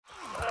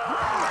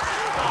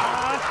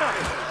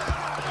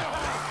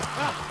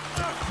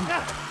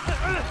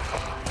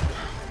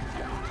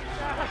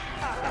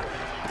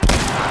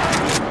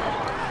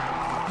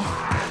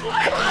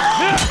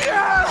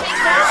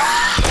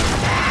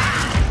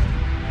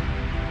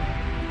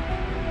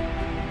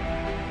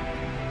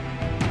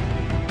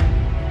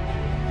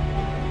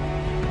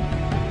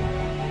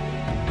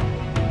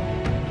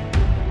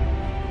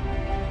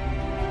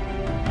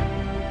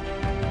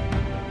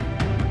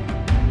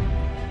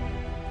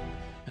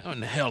How in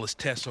the hell is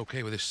Tess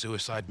okay with this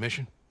suicide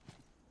mission?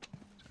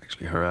 It's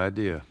actually her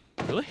idea.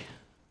 Really?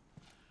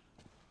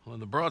 Well,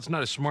 the broad's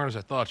not as smart as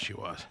I thought she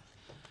was.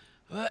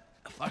 But,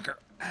 fuck her.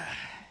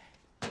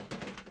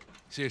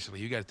 Seriously,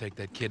 you gotta take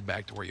that kid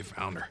back to where you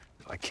found her.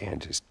 I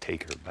can't just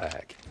take her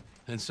back.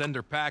 Then send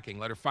her packing,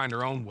 let her find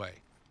her own way.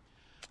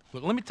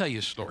 Look, let me tell you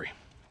a story.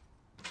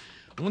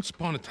 Once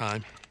upon a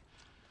time,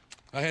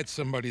 I had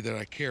somebody that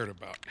I cared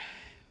about.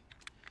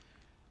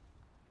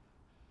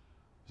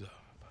 It was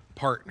a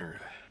partner.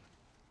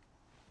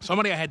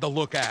 Somebody I had to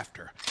look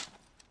after.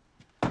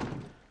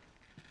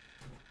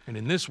 And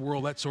in this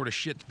world, that sort of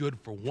shit's good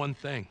for one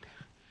thing.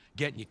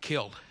 Getting you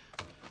killed.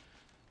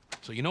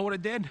 So you know what I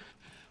did?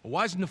 I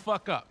wisened the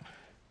fuck up.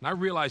 And I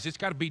realized it's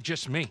gotta be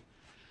just me.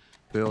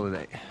 Bill,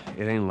 it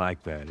ain't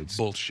like that. It's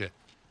Bullshit.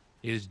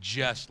 It is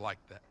just like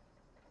that.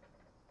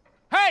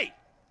 Hey!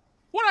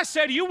 What'd I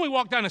say to you when we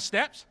walked down the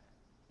steps?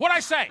 What'd I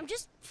say? I'm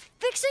just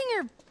fixing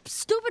your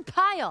stupid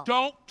pile.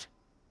 Don't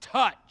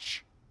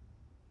touch.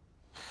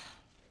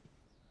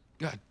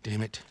 God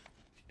damn it.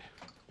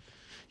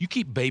 You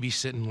keep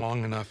babysitting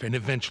long enough and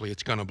eventually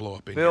it's gonna blow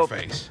up in Bill, your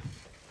face.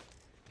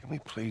 Can we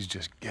please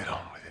just get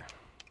on with it?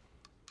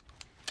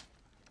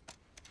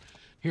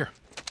 Here.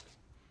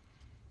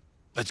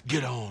 Let's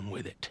get on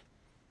with it.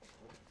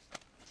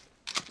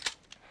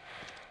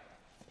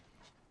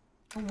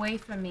 Away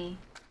from me.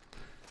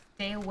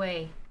 Stay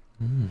away.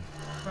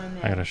 For a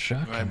minute. I got a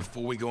shotgun. All right,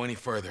 before we go any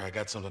further, I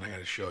got something I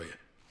gotta show you.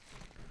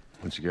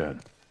 What you got?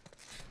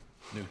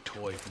 New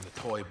toy from the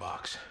toy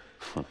box.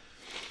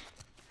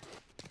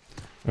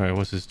 Alright,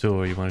 what's this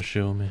toy you want to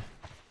show me?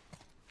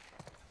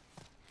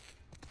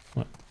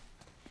 What?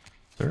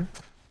 Sir?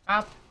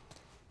 Bob.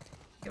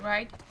 You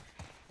right?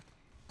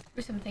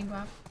 Do something,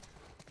 Bob.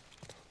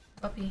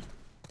 Puppy.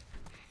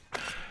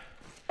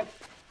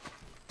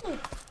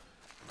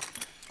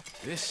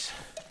 This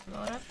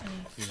Blow it up and...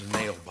 is a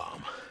nail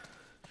bomb.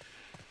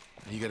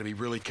 You gotta be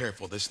really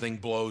careful. This thing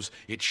blows,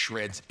 it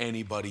shreds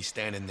anybody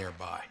standing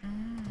nearby.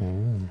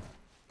 Ooh.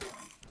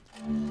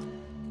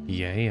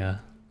 Yeah.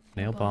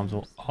 Nail bombs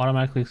will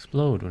automatically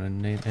explode when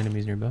an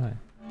enemy's nearby.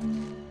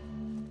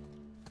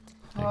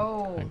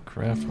 Oh. I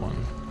craft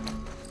one.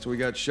 So we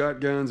got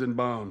shotguns and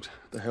bombs.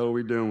 The hell are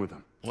we doing with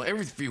them? Well,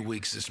 every few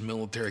weeks this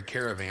military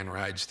caravan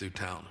rides through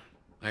town.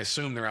 I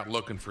assume they're out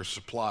looking for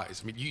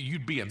supplies. I mean,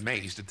 you'd be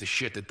amazed at the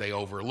shit that they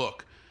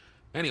overlook.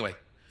 Anyway,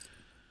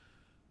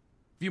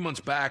 a few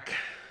months back,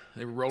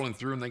 they were rolling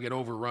through and they get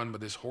overrun by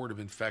this horde of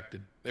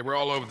infected. They were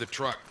all over the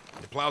truck.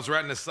 The plows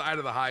right in the side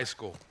of the high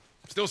school.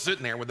 Still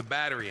sitting there with a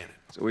battery in it.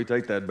 So we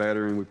take that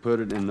battery and we put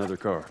it in another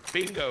car.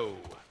 Bingo!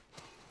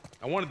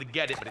 I wanted to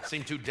get it, but it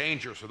seemed too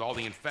dangerous with all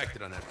the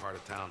infected on that part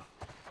of town.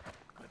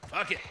 But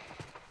fuck it.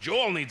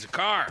 Joel needs a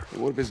car.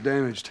 What if it's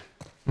damaged?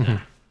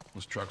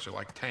 Those trucks are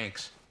like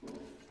tanks.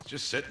 It's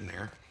just sitting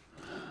there.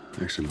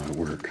 Actually might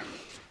work.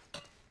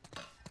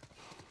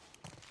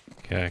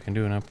 Okay, I can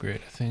do an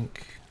upgrade, I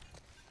think.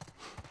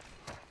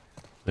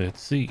 Let's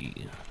see.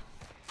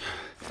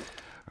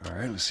 All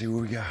right, let's see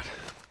what we got.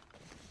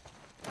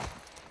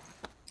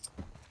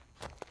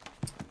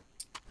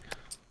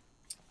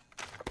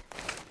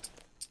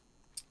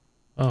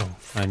 Oh,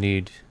 I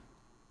need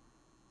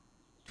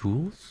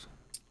tools?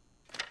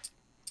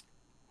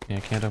 Yeah, I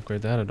can't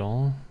upgrade that at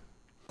all.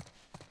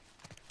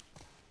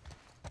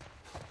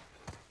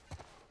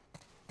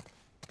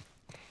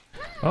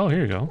 Oh,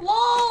 here you go.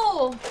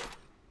 Whoa!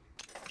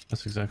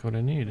 That's exactly what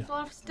I need. There's a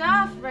lot of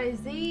stuff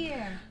right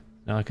there.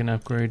 Now I can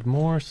upgrade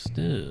more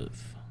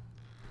stuff.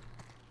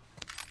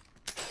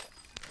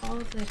 All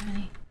of it,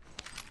 honey.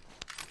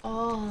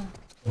 All.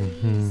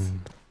 Please.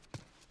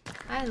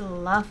 I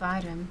love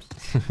items.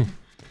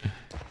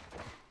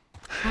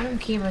 I don't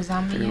keep a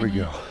zombie. Here we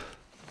go.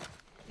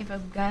 Keep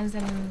up guns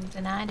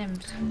and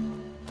items.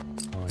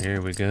 Oh, here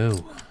we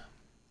go.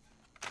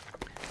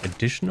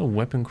 Additional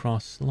weapon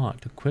cross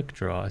slot to quick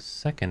draw a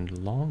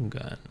second long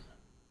gun.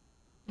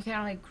 You can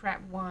only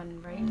grab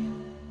one, right?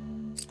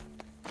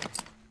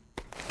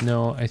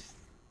 No,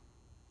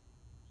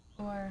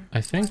 Or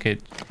I think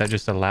that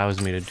just allows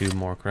me to do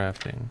more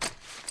crafting.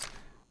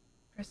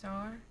 press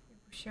R.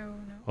 Show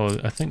no. Oh,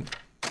 I think.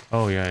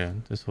 Oh yeah.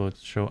 This will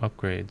show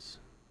upgrades.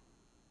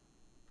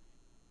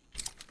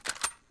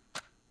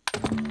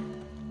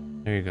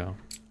 There you go.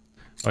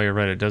 Oh, you're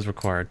right. It does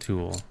require a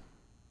tool,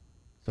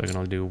 so I can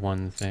only do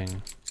one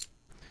thing.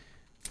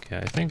 Okay,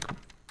 I think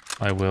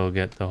I will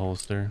get the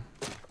holster.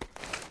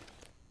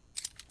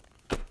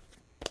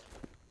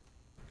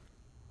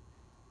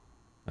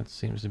 That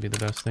seems to be the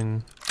best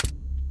thing.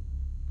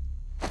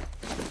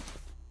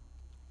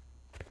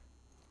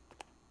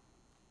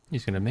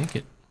 He's gonna make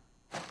it.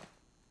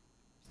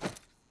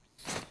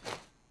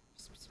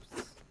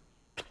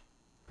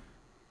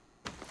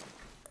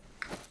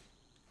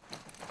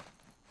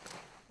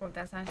 Well,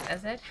 that's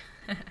it.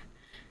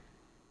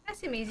 That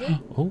seems easy.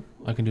 Oh,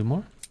 I can do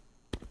more?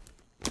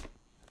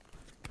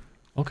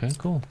 Okay,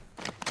 cool.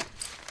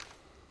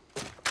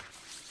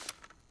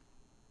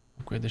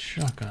 Upgrade the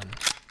shotgun.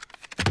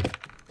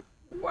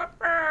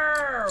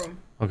 Whopper!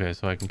 Okay,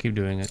 so I can keep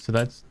doing it. So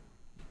that's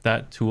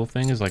that tool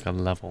thing is like a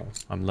level.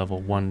 I'm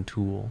level 1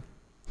 tool.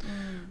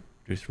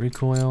 Reduce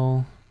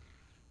recoil.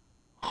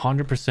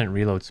 100%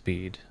 reload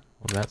speed.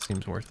 Well, that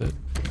seems worth it.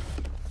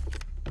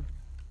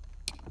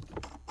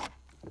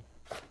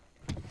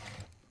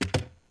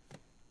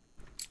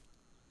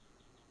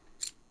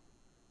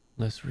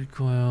 Less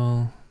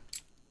recoil.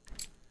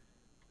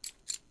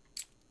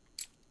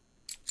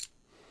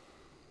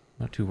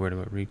 Not too worried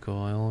about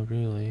recoil,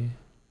 really.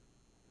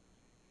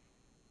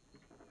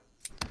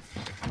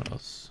 What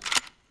else?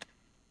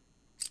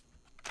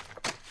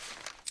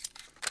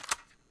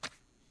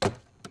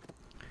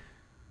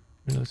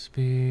 Reload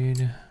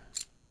speed.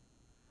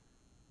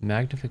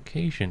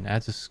 Magnification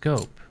adds a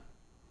scope.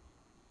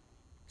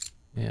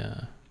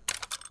 Yeah.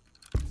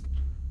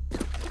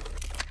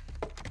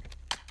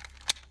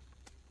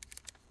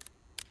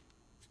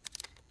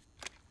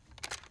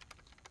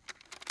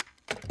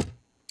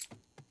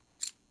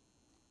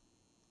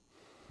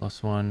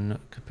 +1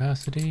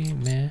 capacity,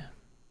 meh.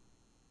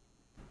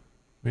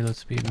 Reload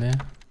speed, meh.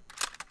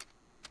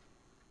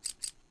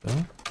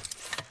 Oh.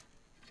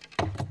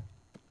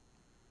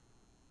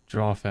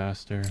 Draw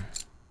faster.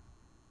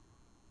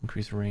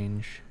 Increase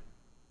range.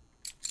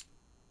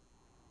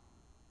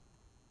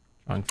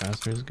 Drawing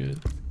faster is good.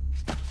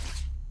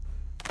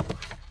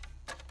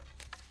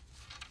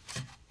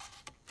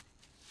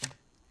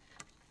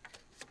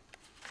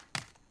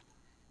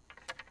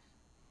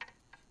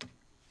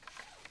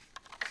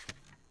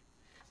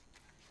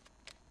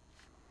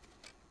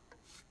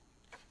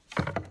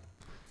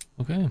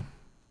 Okay.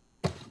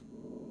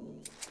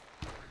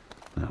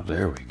 Now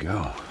there we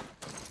go.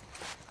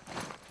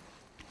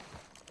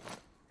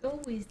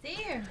 Oh, he's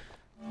there.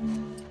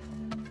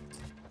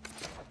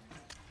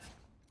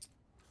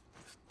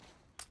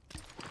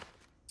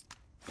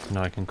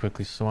 Now I can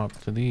quickly swap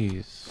to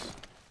these.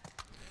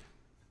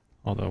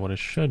 Although what I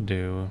should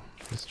do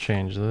is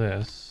change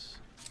this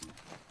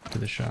to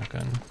the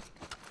shotgun.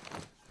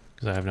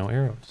 Because I have no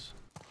arrows.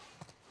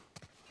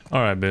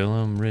 Alright, Bill,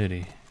 I'm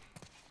ready.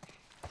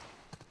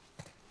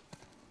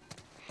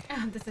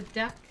 Oh, there's a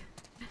duck.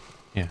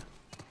 Yeah.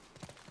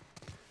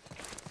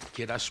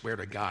 Kid, I swear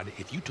to God,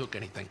 if you took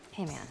anything...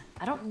 Hey man,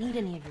 I don't need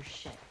any of your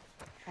shit.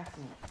 Trust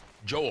me.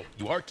 Joel,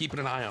 you are keeping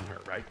an eye on her,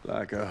 right?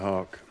 Like a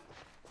hawk.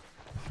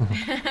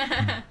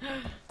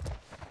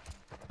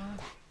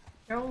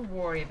 Don't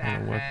worry about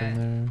Got a her.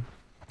 weapon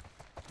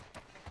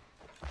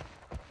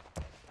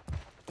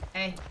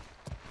Hey,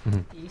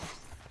 there.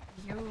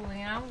 you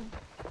know,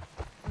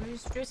 you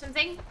just do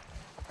something?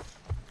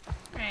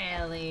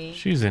 Really?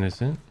 She's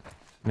innocent.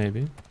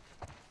 Maybe.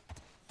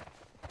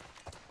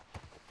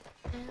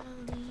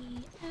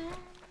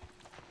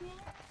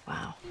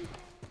 Wow.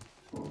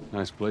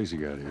 Nice place you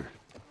got here.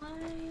 Well,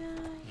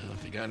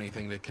 if you got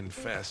anything to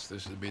confess,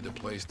 this would be the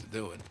place to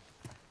do it.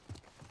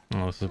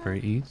 Oh, this is where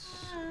he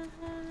eats.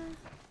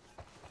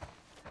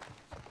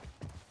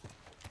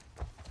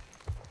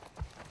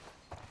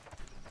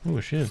 Ooh,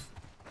 a shiv.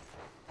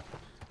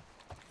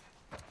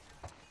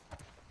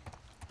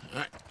 All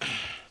right,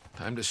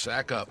 time to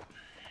sack up.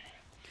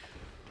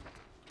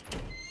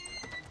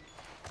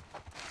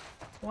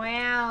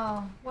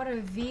 Wow, what a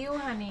view,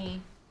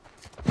 honey.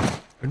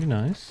 Pretty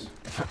nice.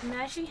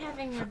 Imagine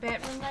having a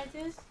bedroom like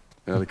this.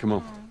 Ellie, come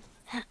on.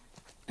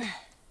 That'd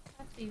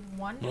be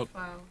wonderful.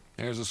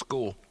 There's a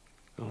school.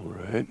 All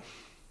right.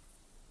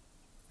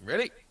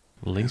 Ready? Guess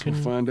we'll Lincoln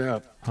find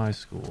out. High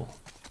School.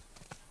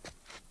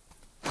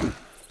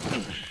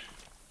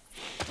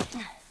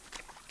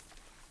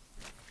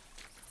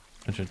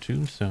 Bunch of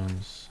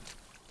tombstones.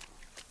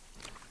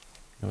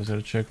 You always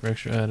gotta check for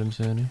extra items,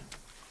 Annie.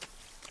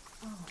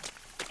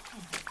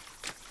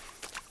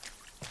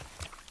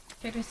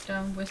 Take the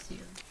stone with you.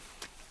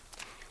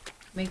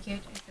 Make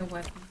it a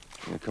weapon.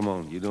 Yeah, come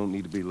on, you don't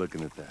need to be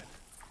looking at that.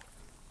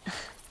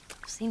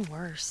 I've seen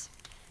worse.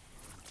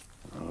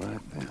 All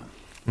right, then.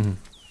 Mm-hmm.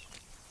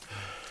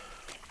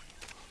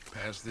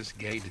 Past this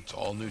gate, it's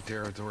all new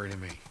territory to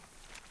me.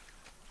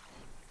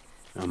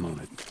 I'm on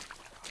it.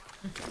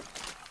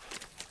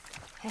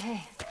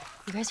 Hey,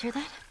 you guys hear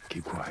that?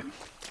 Keep quiet.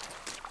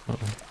 Uh-oh.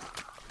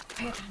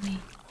 Quiet, honey.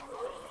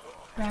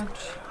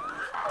 Crouch.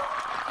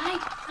 Hide!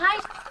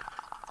 Hide!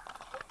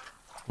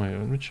 Wait,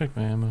 let me check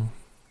my ammo.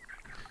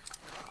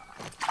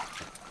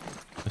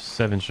 There's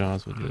 7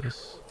 shots with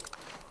this.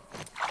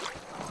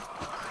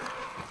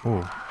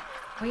 Oh.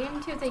 Wait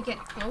until they get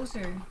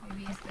closer.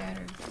 Maybe it's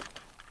better.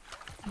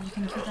 And you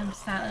can kill them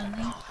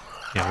silently.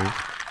 Yeah,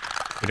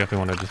 we definitely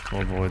want to just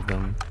avoid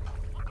them.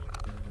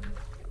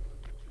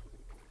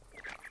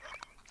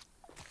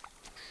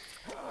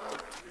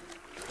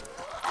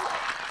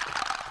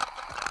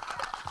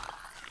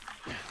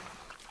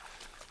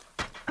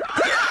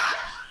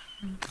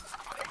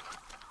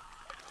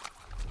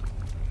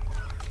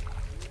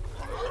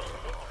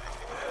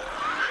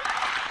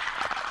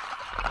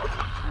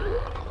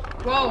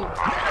 Whoa!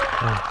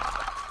 Oh.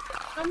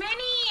 So many!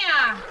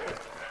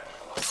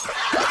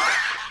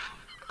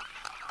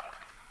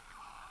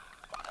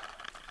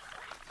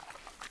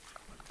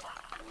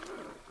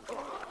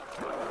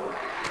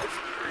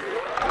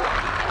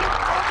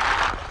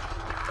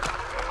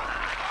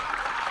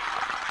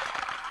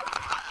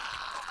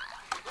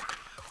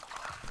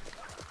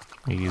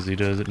 He easily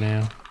does it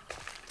now.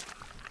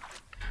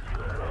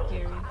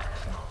 Gary.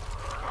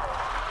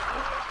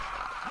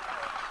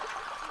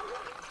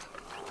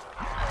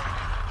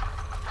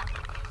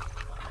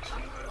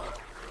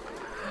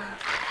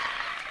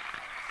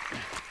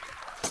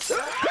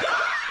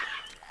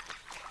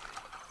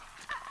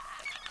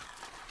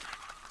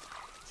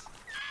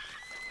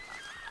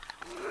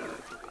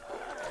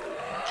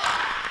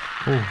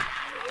 Oh.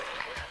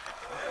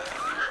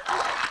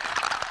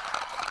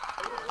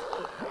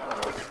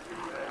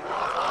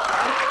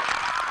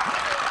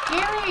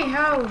 Gary,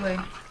 how? I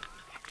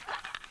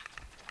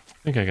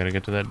think I gotta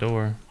get to that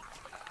door.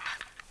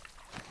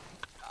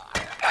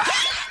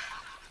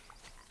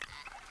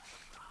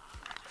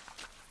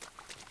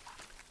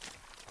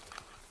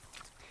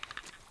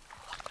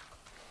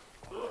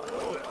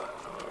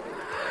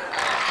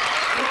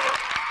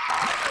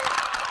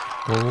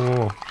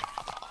 Oh,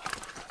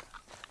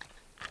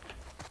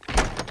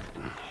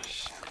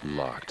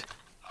 Locked.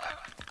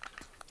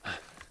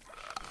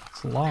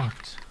 it's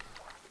locked.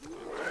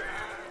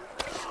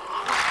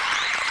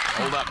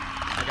 Hold up.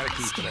 I got a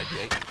key for that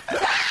gate.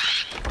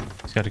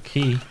 He's got a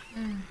key.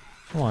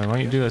 Why don't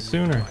you do that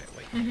sooner?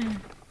 I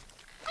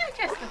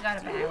just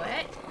forgot about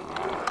it.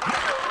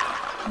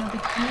 No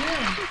big deal.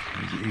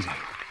 Easy, easy.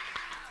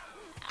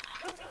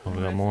 Oh,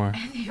 we got more.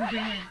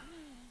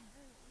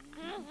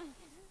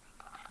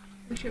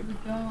 Where should we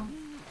go?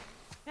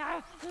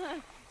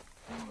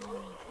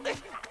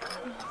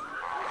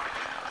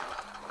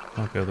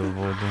 I'll go to the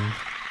void then.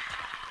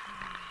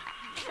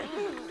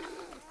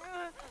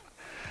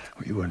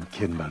 Well, you weren't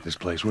kidding about this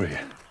place, were you?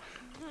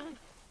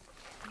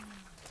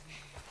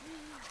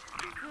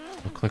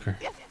 A clicker.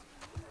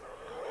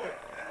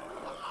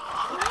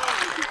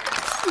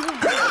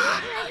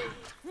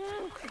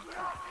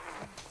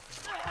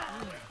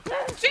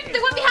 Shoot the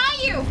one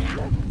behind you!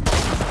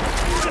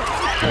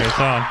 Hey, it's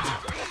on.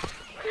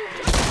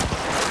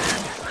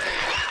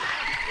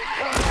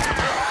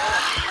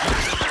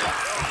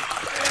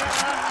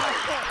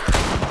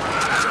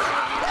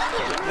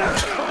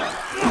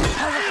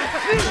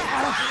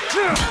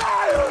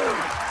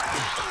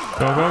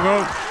 Go, go, go!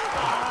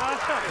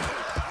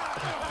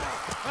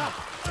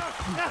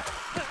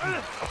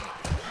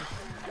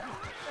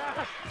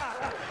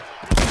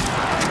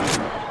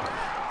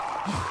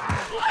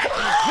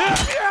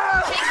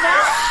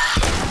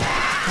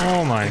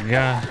 Oh my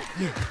god.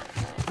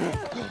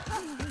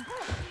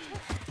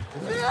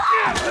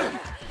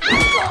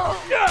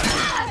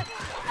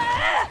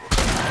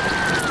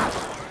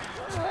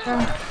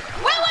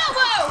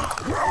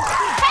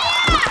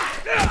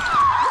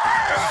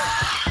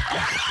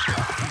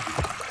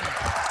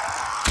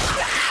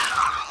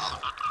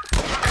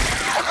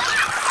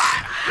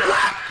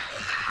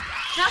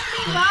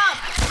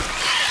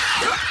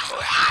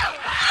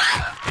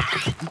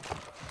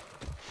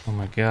 Oh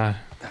my god.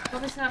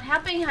 Bob is not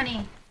helping,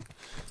 honey.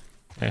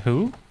 Hey,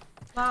 who?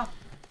 Bob.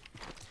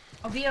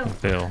 Oh, Bill.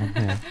 Bill.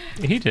 Yeah.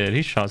 He did.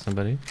 He shot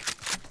somebody.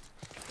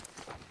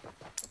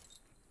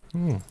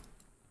 Ooh.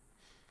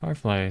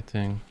 Firefly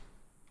thing.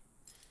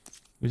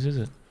 Whose is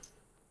it?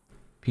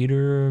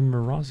 Peter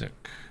Morozic.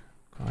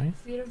 Okay.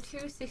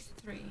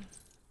 0263.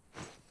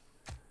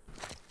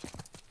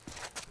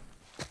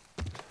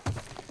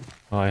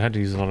 Well, I had to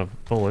use a lot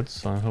of bullets,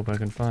 so I hope I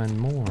can find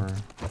more.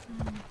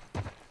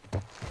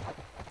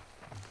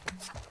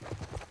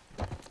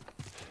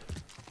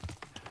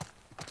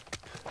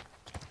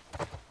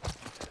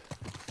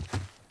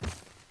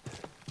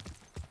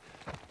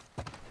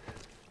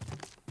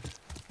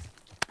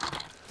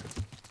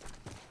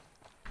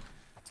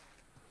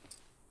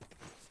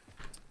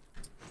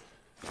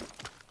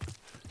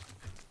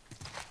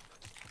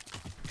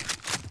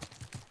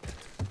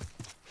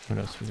 What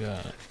else we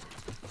got?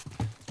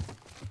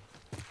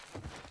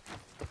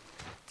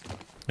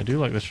 I do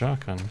like the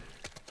shotgun.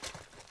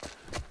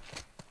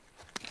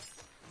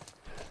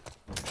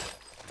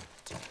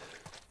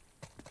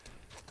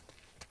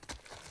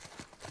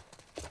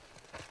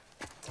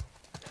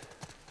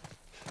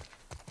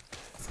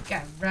 This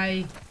guy,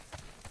 right?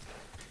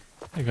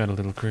 I got a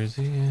little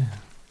crazy, yeah.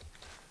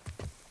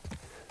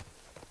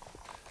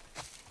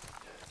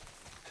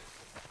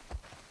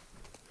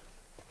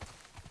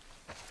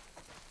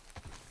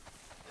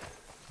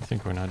 I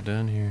think we're not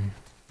done here.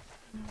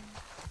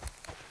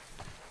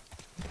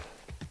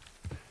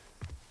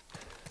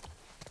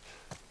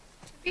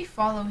 We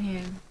follow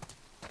him.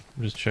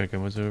 I'm just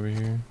checking what's over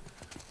here.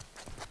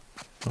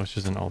 Oh, it's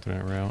just an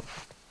alternate route.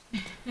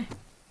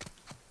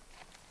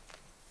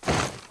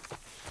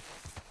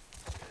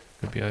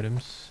 Could be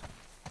items.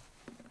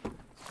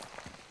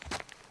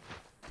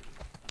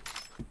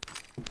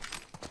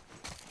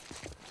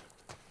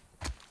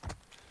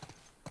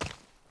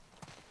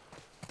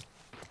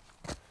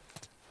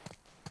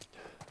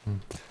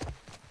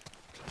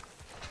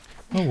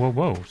 Oh, whoa,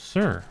 whoa,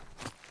 sir.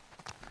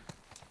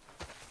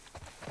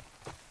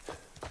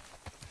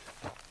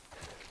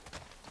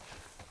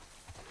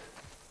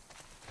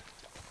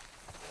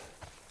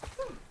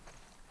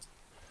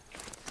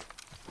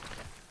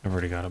 I've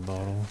already got a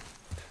bottle.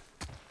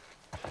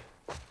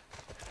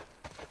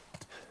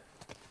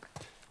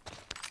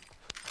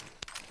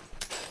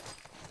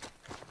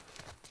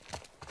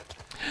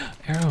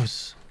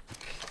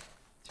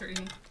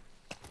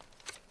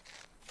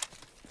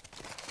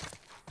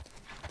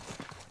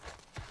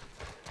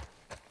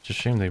 It's a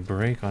shame they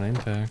break on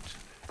impact.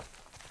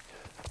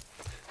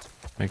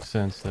 Makes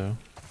sense though.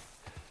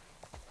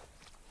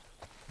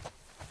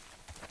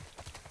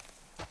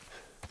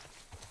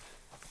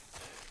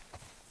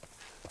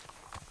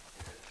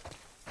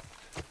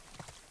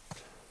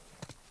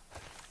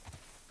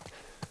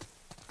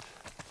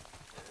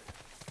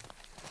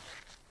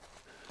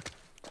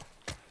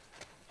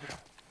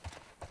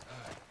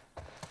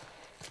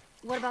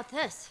 What about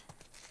this?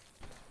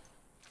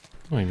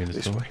 Oh, you mean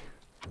This door? way.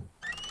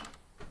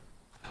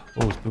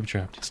 Oh, it's boob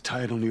trapped. It's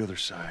tied on the other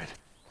side.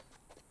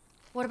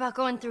 What about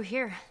going through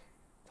here?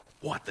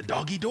 What, the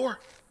doggy door?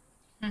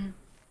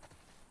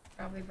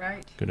 Probably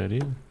right. Good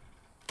idea.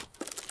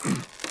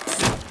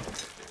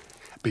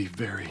 Be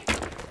very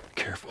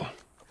careful.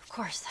 Of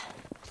course.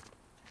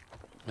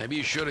 Maybe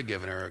you should have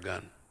given her a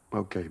gun.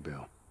 Okay,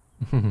 Bill.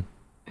 One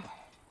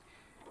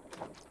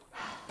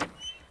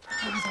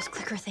of those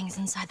clicker things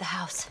inside the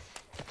house.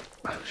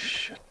 Oh,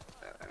 shit.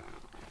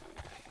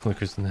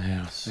 Clickers in the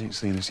house. They ain't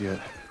seen us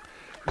yet.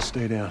 Just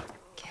stay down.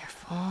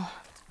 Careful.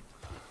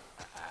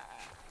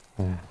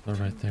 Oh, they're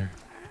right there.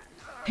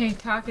 Hey,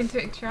 talking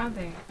to each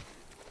other.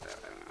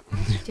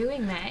 What you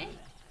doing, mate?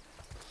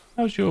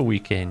 How's your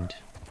weekend?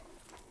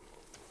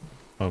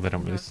 Oh, they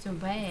don't really. Not so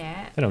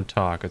bad. They don't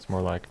talk. It's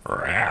more like.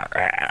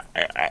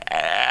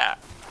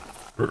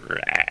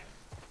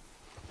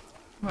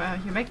 Wow,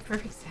 you make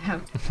perfect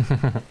sound.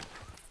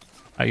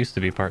 I used to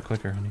be part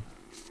clicker, honey.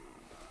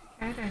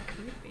 Kinda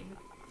creepy.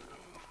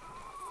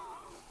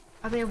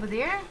 Are they over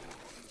there?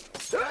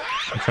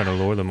 I'm trying to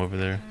lure them over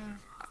there.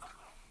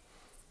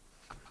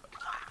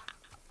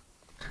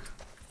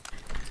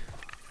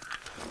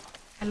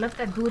 I love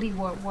that booty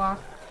walk.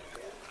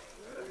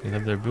 They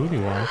have their booty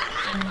walk.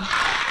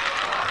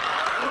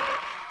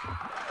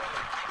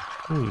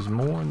 Ooh, there's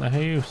more in the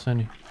house,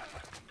 honey.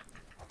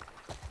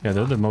 Yeah,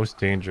 they're the most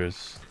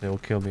dangerous. They'll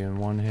kill me in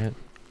one hit.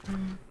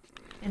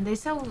 And they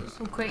so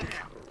quick.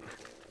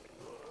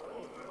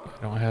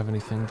 I don't have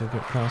anything to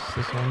get past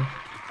this one.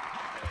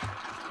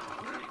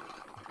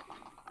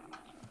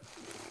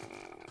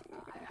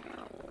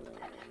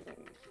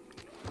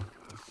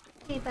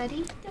 Hey,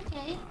 buddy.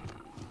 Okay.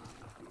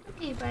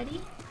 Okay,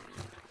 buddy.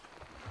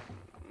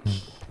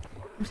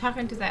 I'm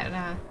talking to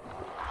that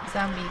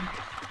zombie.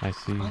 I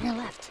see. On your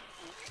left.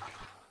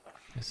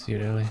 I see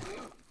it, Ellie.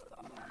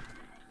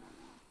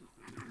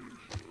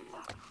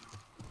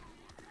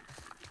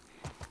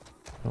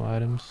 No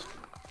items.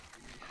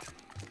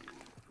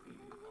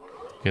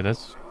 Yeah,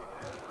 that's. Is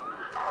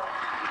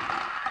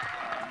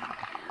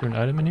there an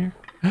item in here?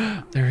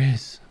 There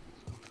is.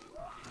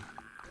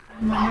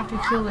 I might have to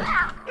kill it.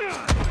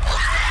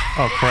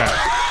 Oh crap!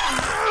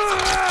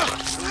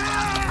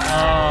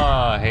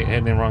 Ah, I hate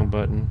hitting the wrong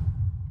button.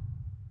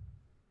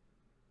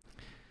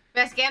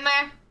 Best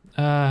gamer.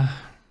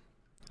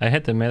 I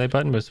hit the melee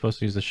button, but it's supposed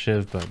to use the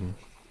shiv button.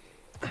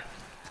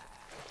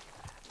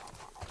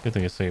 Good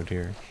thing it's saved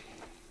here.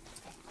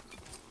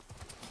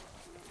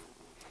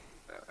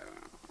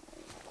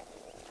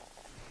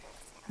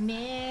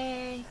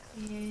 Make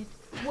it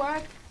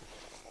work.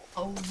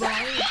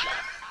 Alright.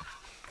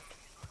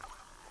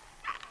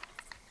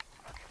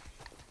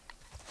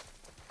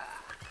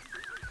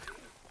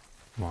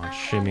 Come on,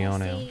 shimmy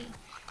on out.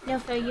 No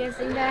failures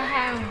in the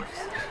house.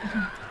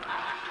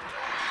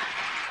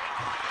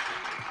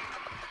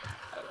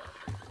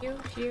 Chill,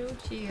 chill,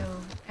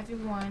 chill.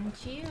 Everyone,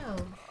 chill.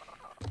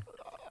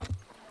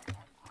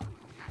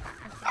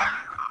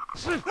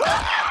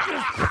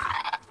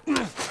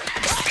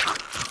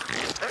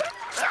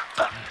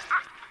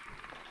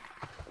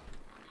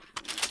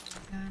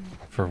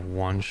 For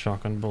one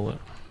shotgun bullet.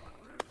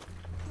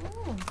 Ooh,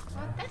 well,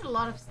 that's a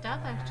lot of stuff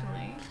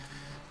actually.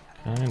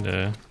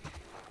 Kinda.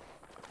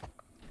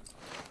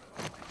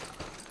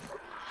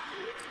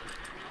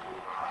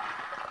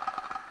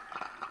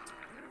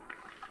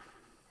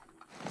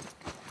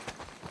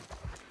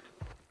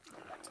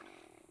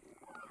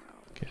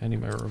 Okay, I need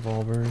my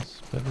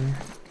revolvers better.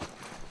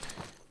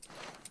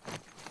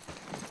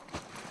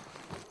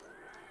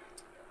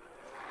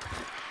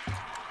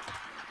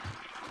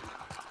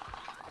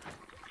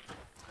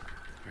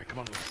 Come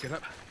on, let's get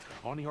up.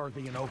 On the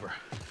RV and over.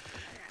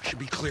 Should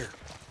be clear.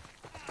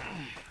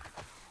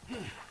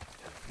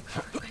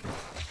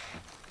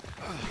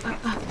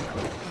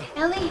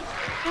 Ellie!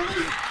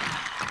 Ellie!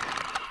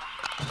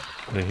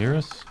 They hear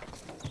us?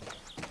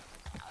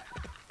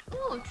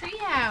 Ooh,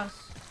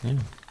 treehouse! Yeah.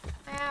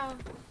 Wow,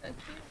 so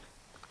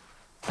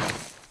cute.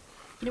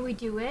 Can we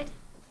do it?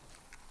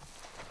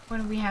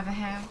 When we have a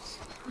house?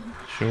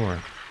 Sure.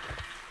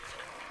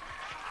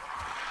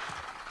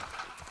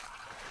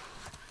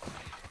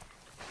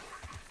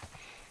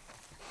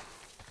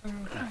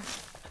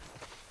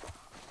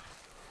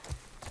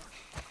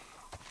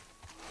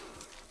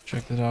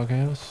 Check the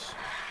doghouse.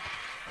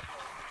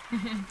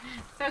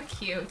 So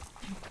cute.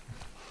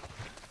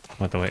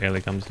 What, the way Ellie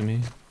comes to me?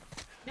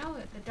 No,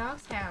 the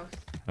dog's house.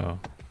 Oh.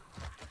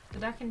 The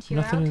dog can chill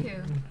Nothing. out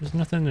too. There's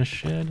nothing in the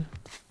shed.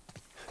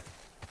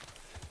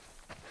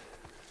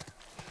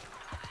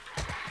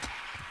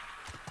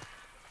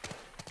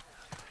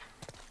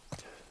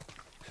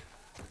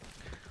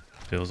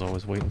 Phil's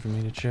always waiting for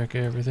me to check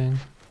everything.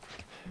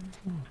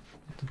 Oh,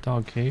 the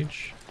dog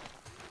cage.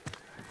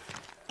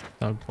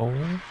 Dog bowl.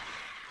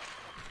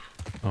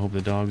 I hope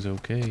the dog's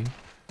okay.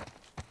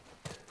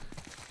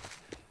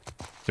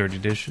 Dirty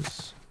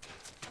dishes.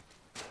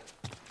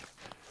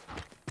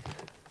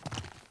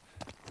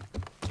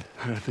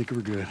 I think we're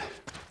good.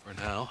 For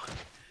now.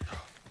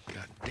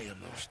 God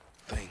damn those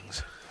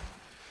things.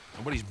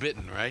 Nobody's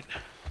bitten, right?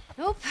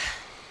 Nope.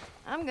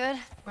 I'm good.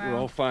 We're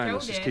all fine. Joe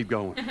Let's just did. keep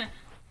going.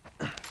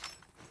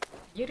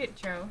 You did,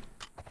 Joe.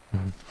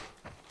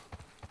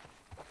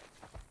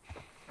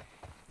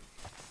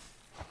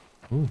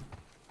 Ooh.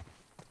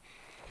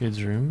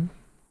 Kids' room.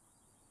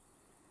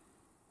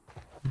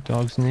 The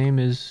dog's name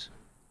is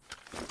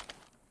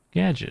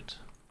Gadget.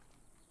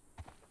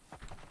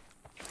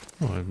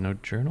 Oh, I have no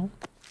journal.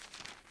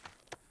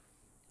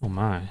 Oh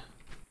my.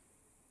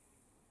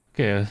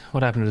 Okay,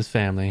 what happened to this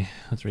family?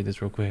 Let's read this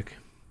real quick.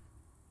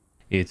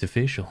 It's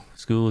official.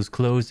 School is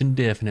closed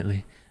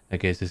indefinitely. I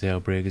guess this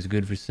outbreak is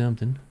good for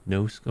something.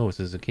 No, oh, this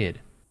is a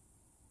kid.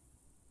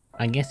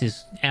 I guess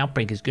this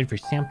outbreak is good for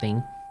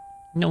something.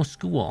 No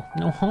school,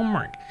 no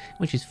homework,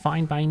 which is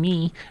fine by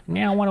me.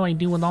 Now what do I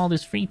do with all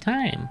this free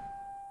time?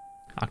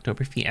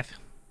 October 5th.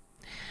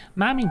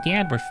 Mom and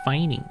Dad were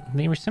fighting.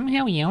 They were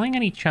somehow yelling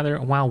at each other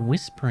while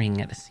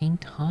whispering at the same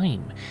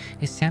time.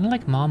 It sounded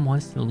like Mom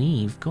wants to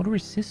leave, go to her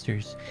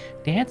sister's.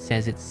 Dad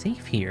says it's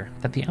safe here,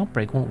 that the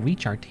outbreak won't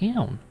reach our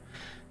town.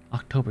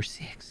 October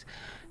 6th.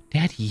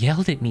 Dad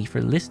yelled at me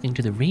for listening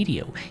to the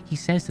radio. He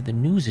says that the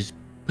news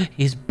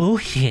is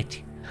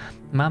bullshit.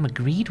 Mom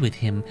agreed with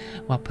him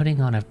while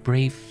putting on a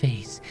brave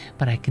face,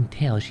 but I can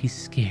tell she's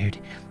scared.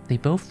 They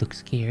both look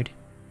scared.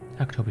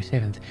 October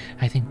 7th.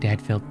 I think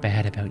Dad felt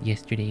bad about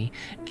yesterday.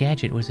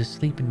 Gadget was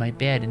asleep in my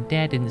bed and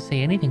Dad didn't say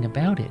anything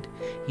about it.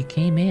 He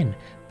came in,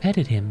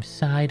 petted him,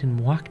 sighed, and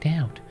walked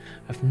out.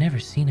 I've never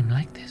seen him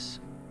like this.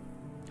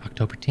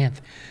 October 10th.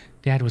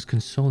 Dad was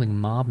consoling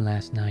Mom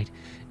last night.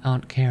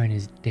 Aunt Karen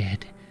is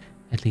dead.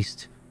 At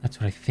least, that's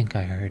what I think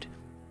I heard.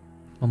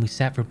 When we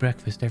sat for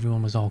breakfast,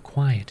 everyone was all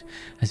quiet,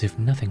 as if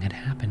nothing had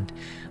happened.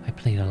 I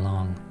played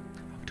along.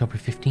 October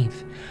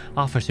 15th.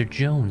 Officer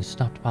Jones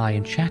stopped by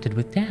and chatted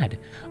with Dad.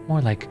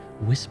 More like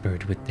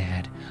whispered with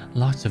Dad.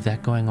 Lots of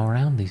that going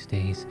around these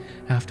days.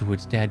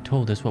 Afterwards, Dad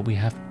told us that we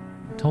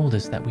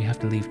have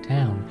to leave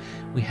town.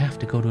 We have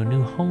to go to a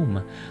new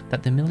home.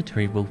 That the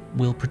military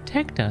will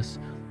protect us.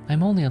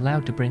 I'm only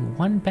allowed to bring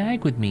one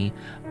bag with me.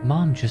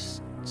 Mom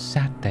just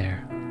sat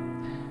there.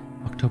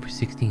 October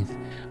 16th.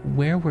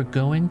 Where we're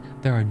going,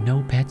 there are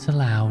no pets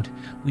allowed.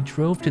 We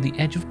drove to the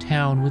edge of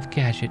town with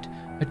Gadget.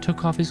 I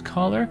took off his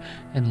collar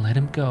and let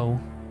him go.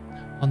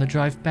 On the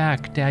drive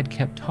back, Dad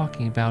kept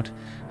talking about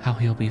how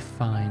he'll be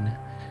fine.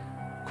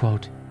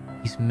 Quote,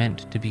 he's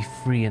meant to be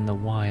free in the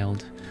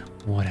wild.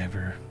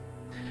 Whatever.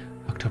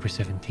 October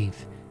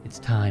 17th. It's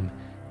time.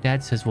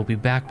 Dad says we'll be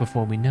back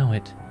before we know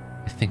it.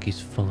 I think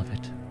he's full of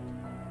it.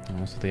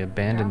 Oh, so they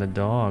abandoned the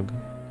dog.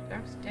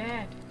 Dog's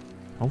dead.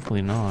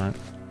 Hopefully not.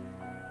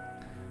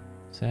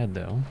 Sad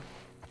though.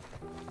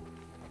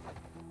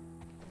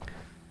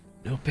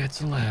 No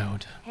pets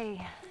allowed.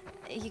 Hey,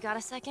 you got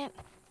a second?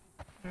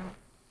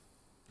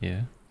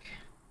 Yeah.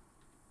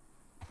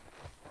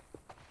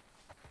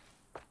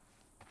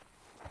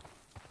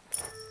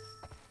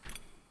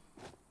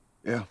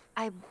 Yeah.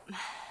 I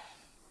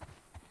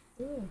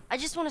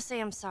just want to say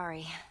I'm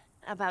sorry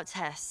about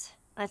Tess.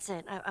 That's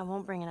it. I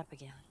won't bring it up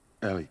again.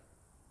 Ellie,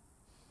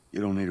 you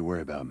don't need to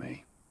worry about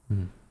me.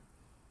 Hmm.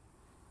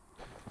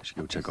 I should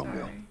go check on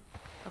Bill. Sorry.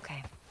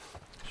 Okay.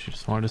 She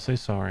just wanted to say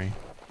sorry.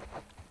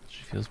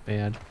 She feels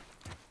bad.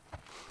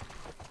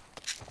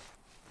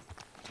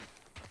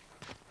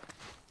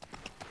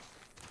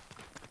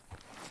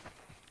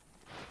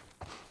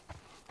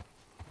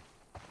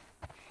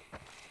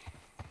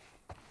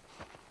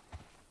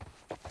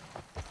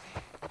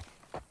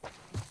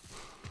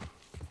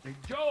 Hey,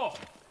 Joel!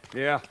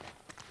 Yeah.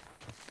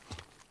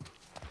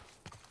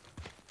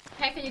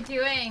 What are you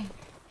doing?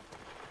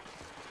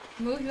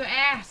 Move your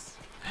ass.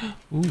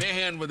 Give me a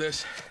hand with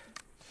this.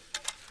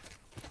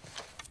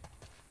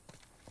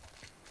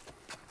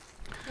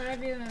 What are you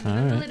doing? All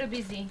I'm a right. little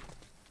busy.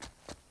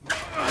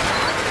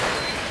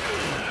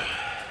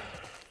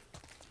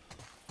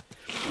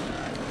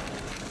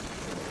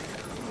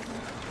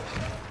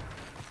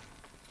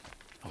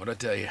 What'd I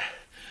tell you?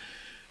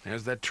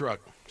 There's that truck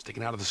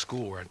sticking out of the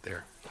school right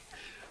there.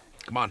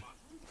 Come on.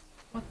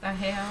 What the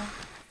hell?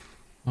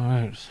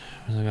 Alright.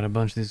 I got a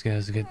bunch of these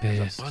guys to get There's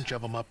past. a bunch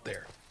of them up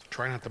there.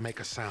 Try not to make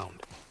a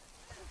sound.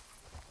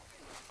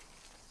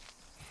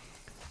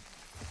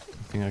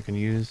 Anything I can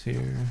use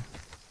here?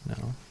 No.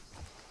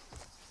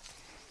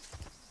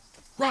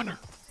 Runner!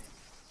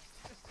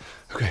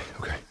 Okay,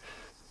 okay.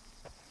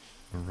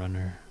 A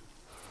runner.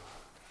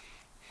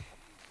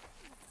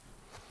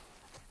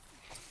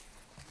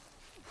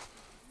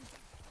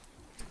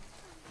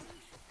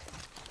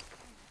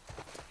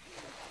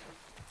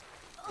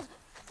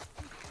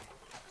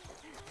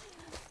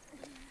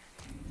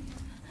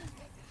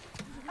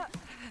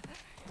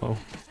 Oh.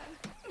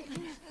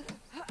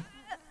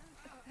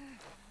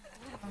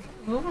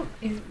 Ooh,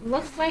 it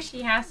looks like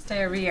she has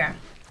diarrhea.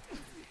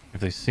 If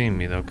they see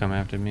me, they'll come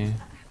after me.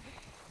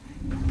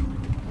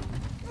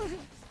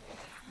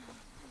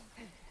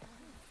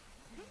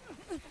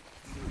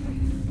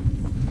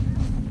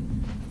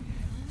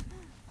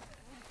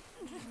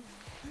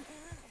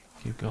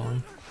 Keep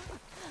going.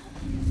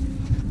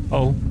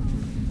 Oh.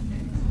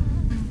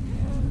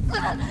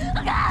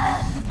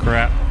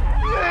 Crap.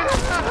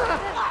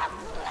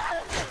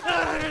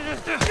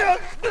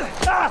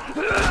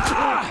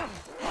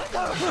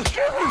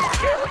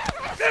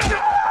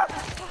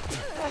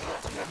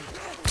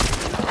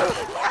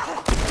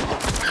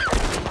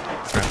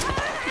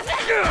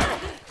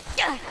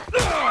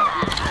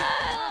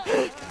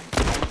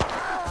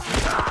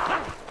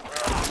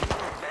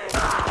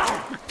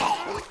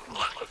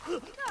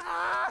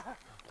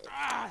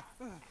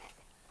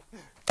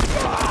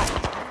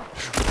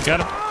 Got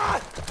him.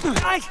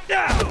 Nice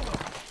down.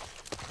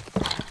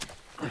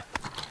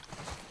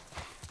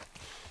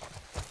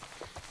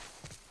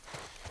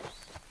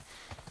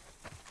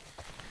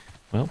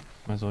 Well,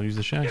 might as well use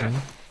the shotgun.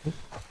 Oop.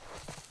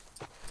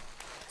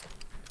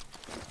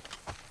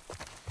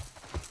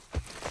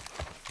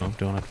 Oh,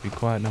 don't have to be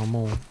quiet no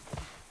more.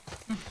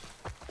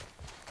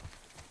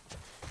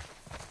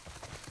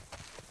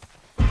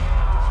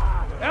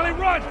 Ellie,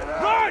 run!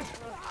 Run!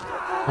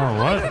 Oh,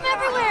 what? From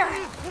everywhere!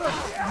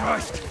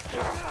 Christ!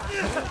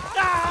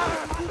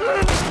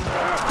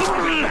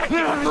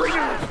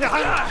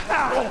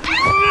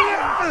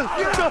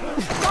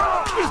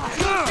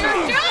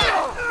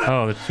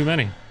 Oh, there's too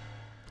many.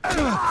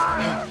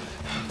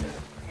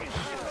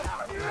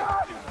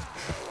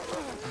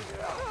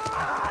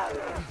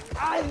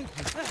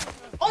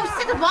 Oh,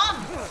 set the bomb!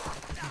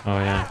 Oh,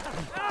 yeah.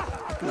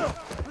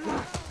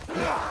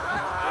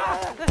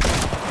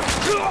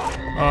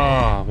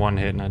 Oh, one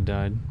hit and I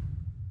died.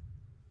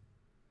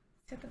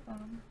 Set the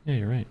bomb. Yeah,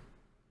 you're right.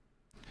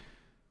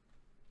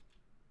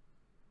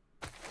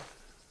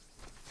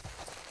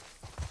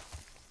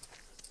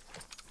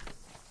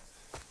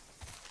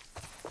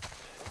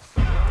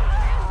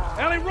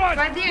 Ellie, run!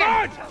 Right there.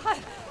 Run!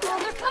 Oh,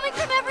 they're coming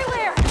from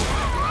everywhere!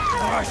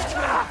 Oh, watch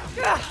out!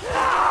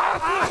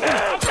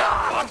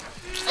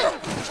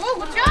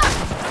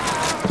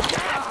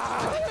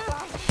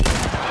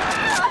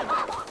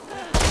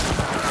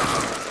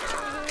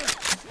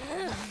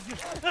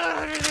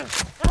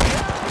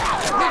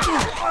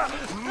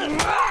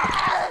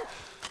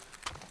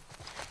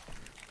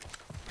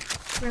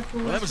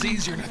 Well, that was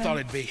easier than I thought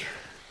it'd be.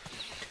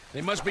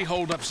 They must be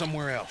holed up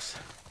somewhere else.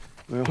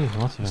 Well, Ooh,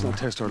 lots of let's them. not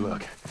test our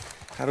luck.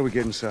 How do we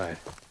get inside?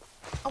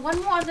 Oh, one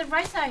more on the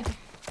right side.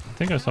 I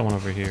think I saw one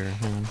over here.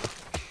 Hang on.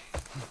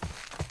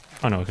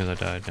 Oh no, because I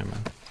died. Never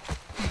mind.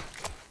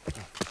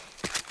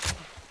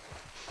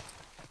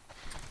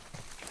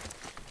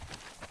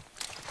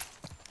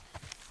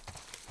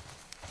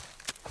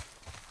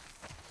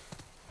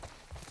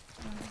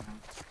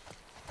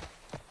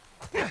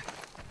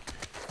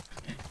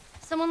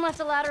 Someone left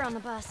a ladder on the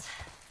bus.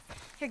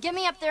 Here, get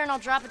me up there and I'll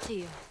drop it to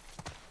you.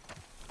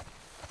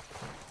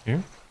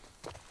 Here?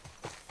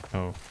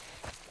 Oh.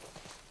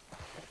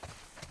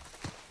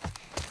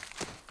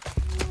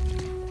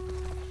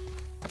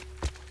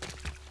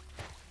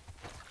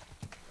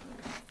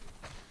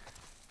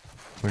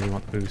 Where do you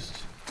want the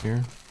boost?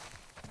 Here?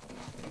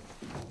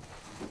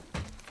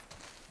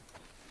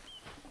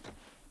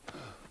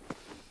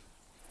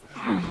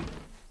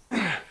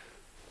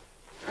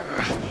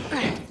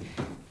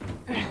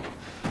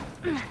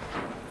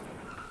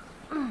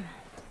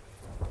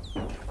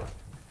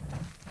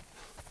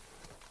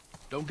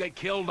 Don't get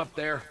killed up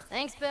there.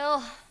 Thanks,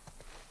 Bill.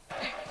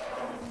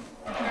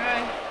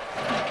 Right.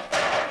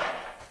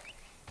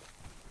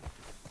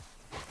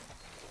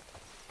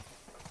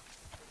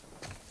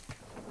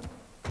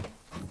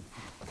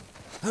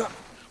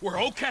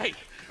 We're okay.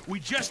 We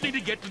just need to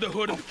get to the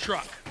hood of the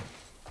truck.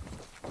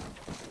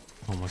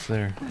 Almost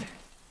there.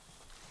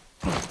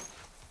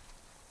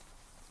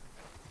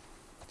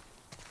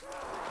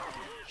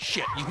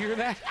 Shit, you hear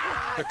that?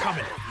 They're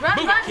coming. Run,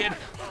 Move run. it, kid.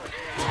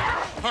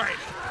 All right.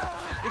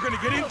 We're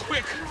gonna get in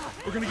quick.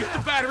 We're gonna get the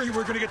battery.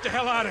 We're gonna get the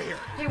hell out of here.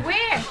 Hey,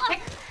 where?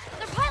 Look,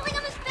 they're piling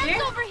on this fence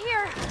Here? over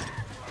here.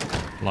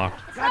 Locked.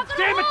 God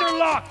damn it, they're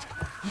locked!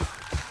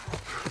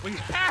 We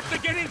have to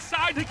get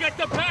inside to get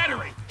the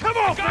battery. Come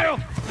on, Bill!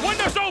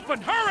 Window's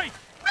open. Hurry!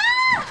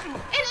 Ah!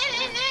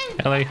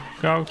 In! Ellie,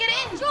 go. Get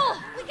in! Joel,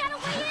 we gotta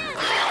way in.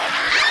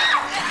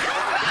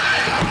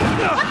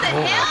 What the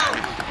hell?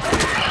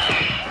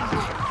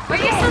 Where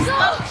are you supposed to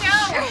go?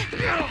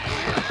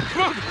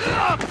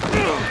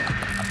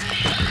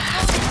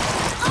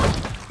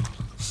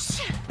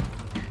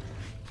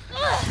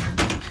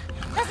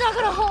 That's not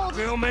gonna hold.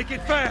 Bill, make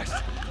it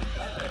fast!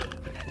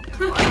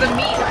 The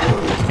meat.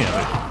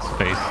 Yeah,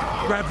 space.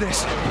 Grab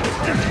this.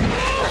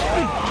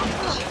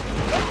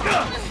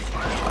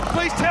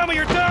 Please tell me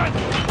you're done!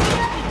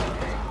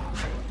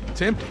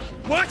 It's empty.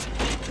 What?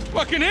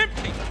 Fucking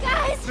empty.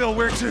 Guys! Bill,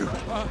 where to?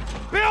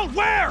 Bill,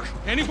 where?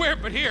 Anywhere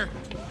but here.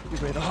 You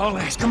made the whole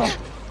ass. Come on.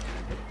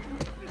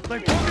 They're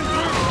walking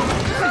through.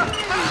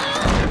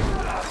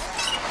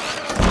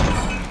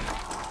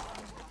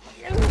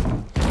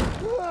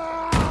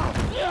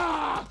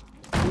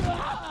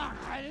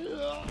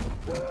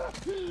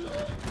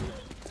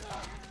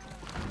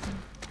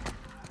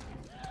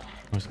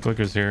 There's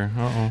clickers here.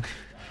 Uh-oh.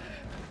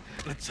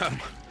 Let's,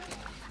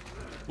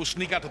 we'll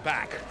sneak out the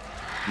back.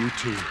 You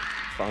two,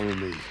 follow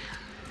me.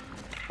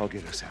 I'll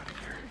get us out of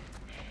here.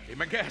 Be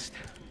my guest.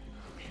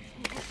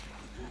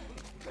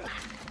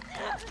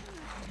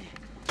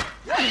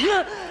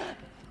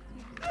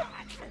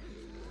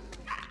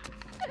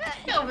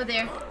 Get over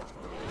there.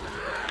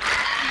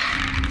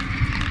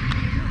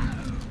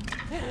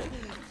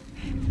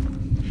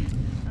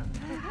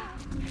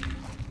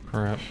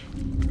 Crap.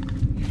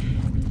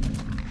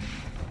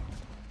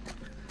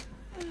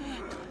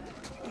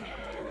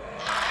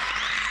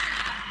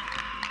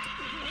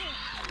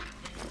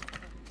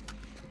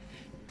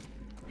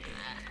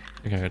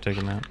 I think I gotta take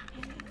a nap.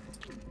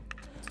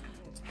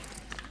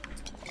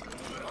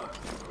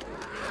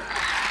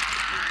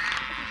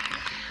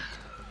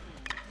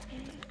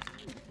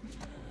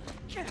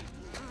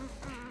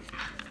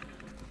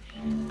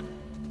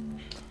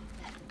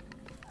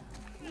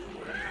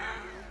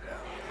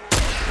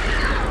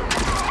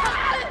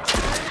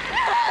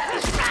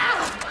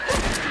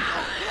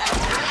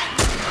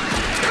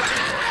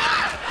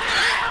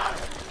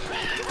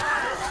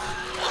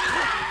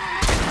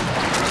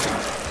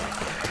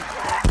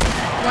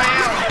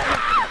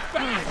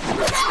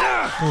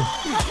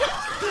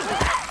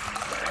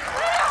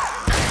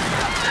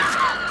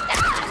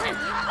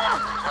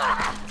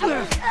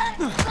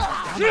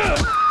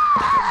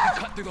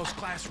 Cut through those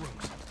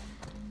classrooms.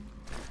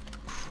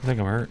 I think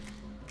I'm hurt.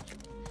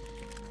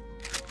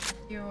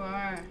 You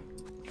are.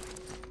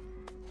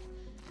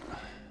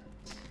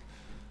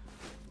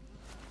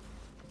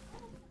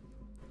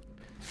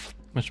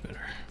 Much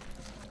better.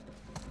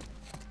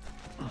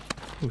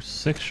 Ooh,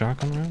 6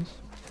 shotgun rounds?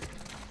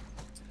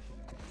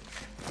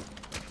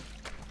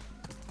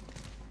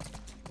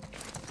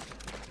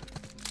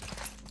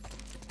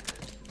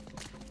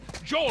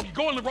 Joel, you're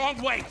going the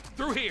wrong way.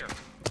 Through here.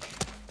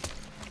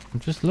 I'm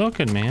just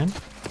looking, man.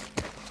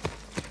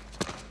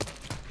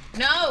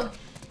 No!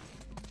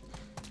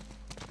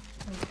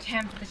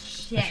 Tempt the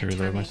shit. I should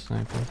reload my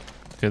sniper.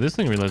 Okay, this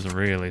thing reloads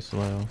really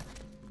slow.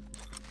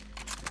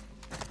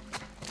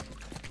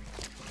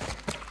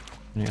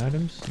 Any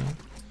items? No.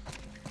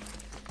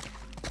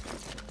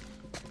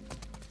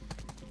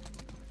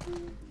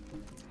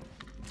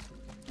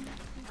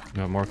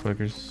 Got more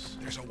clickers.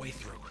 There's a way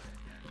through.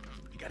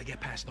 You gotta get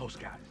past those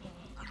guys.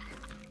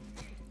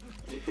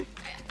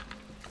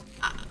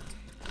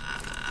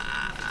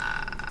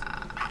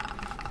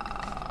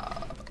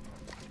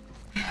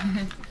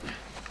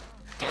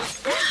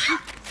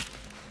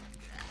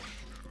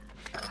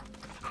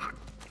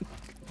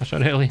 I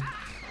shot Ellie.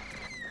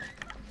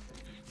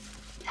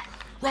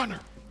 Runner!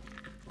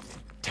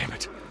 Damn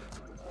it.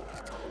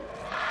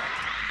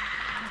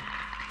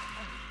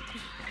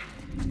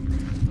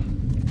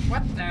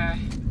 What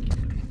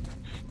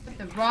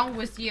the wrong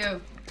with you?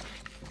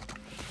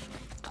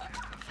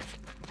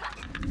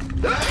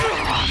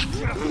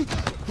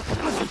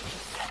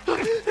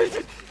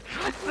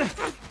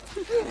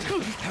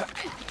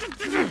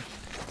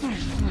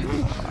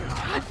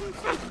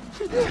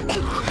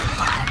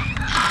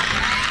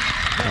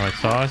 Oh, it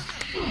saw us.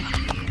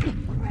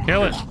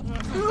 Kill it.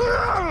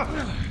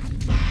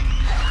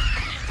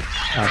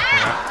 Oh,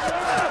 crap.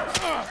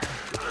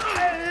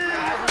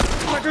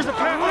 Like there's a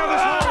path down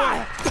this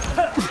hallway.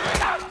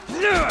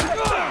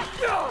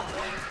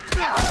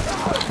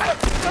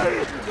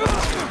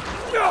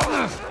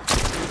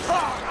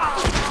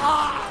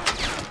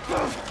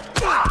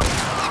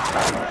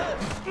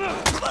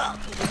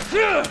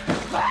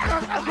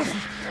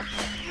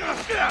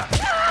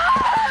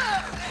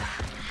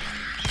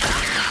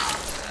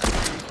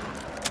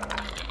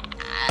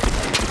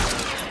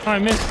 I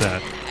missed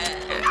that.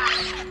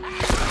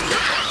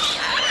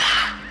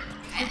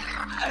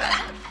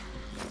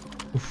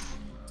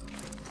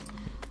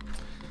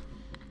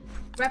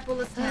 Grapple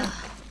is him.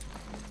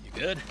 You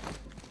good?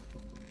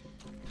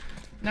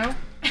 No?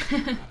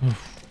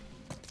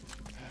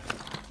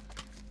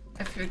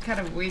 I feel kind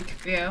of weak,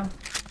 Bill.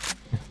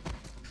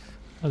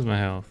 How's my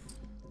health?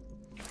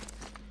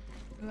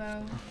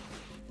 Hello.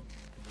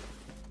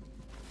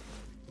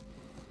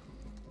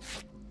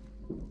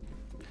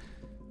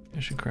 I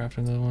should craft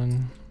another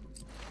one.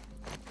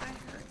 I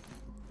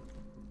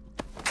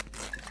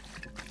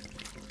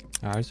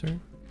hurt. Eyes hurt?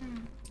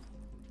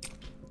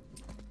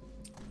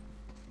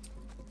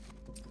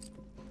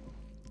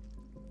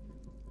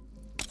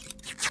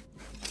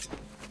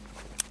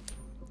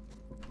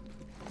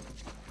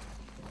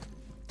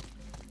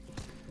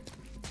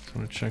 Just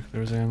want to check if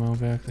there's ammo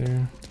back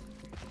there.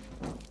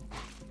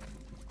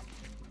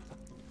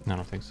 No, I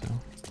don't think so.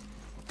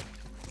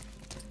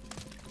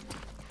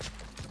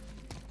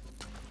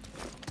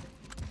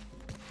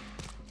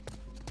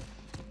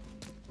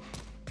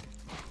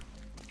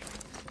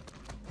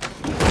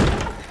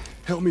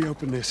 Help me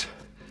open this.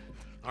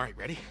 All right,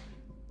 ready?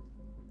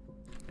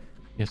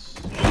 Yes.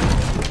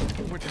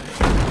 One more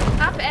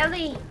time. Up,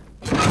 Ellie!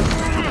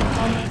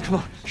 Come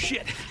on.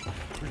 Shit.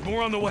 There's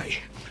more on the way.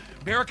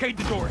 Barricade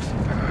the doors.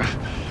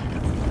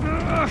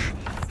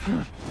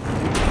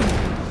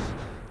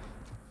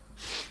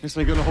 This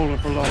ain't gonna hold it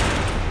for long.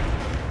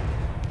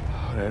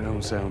 that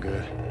don't sound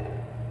good.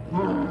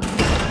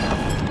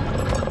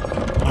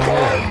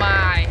 Oh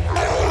my.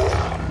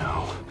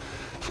 No.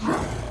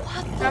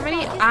 How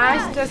many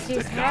eyes does he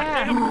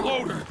have?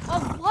 Loader. Oh,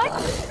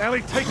 what?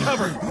 Ellie, take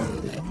cover.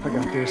 I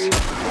got this.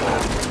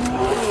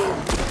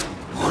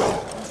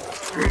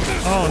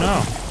 Oh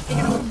no.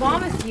 They're gonna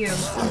vomit you.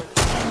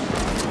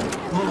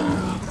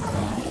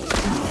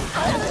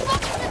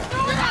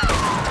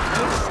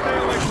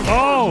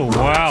 Oh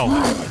wow.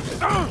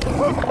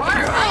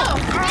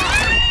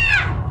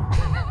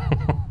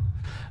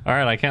 All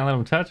right, I can't let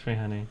him touch me,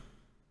 honey.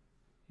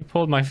 He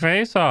pulled my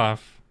face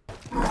off.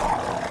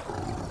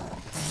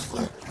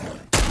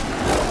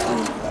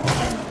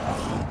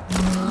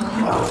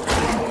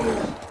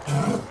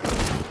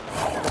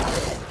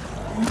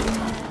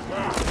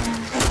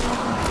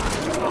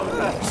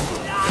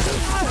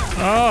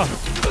 Oh.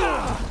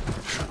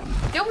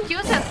 Don't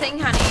use that thing,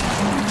 honey.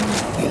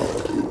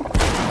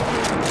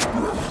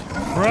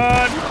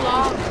 Run.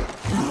 Long.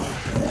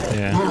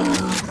 Yeah.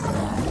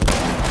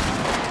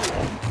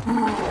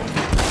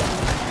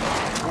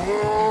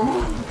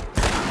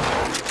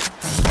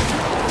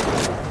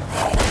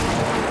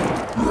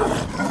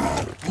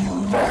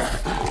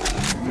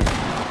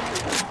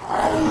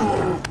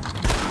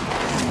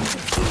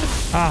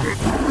 Ah.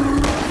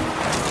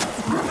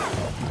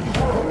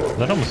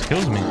 That almost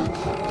kills me.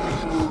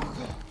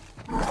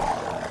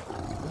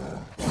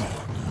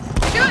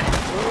 Do it!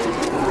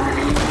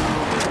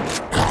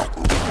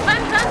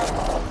 Run, run!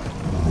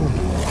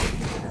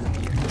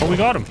 Oh, we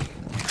got him.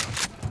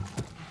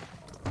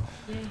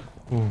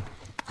 Ooh.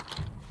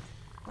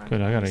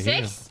 Good, I gotta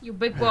heal. 6, you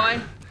big boy.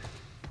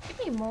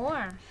 Give me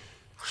more.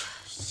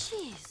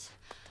 Jeez.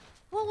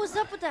 What was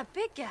up with that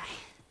big guy?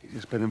 He's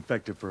just been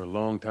infected for a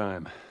long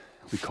time.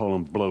 We call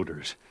them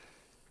bloaters.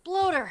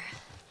 Bloater.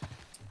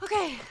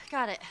 Okay,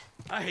 got it.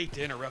 I hate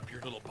to interrupt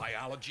your little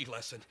biology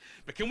lesson,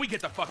 but can we get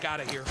the fuck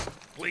out of here,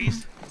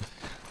 please?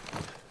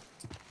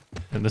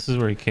 And this is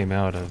where he came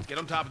out of. Get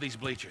on top of these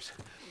bleachers.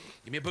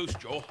 Give me a boost,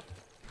 Joel.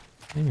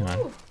 Hang on.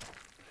 Ooh.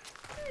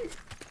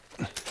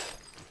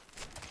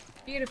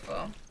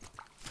 Beautiful.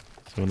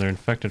 So when they're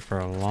infected for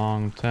a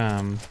long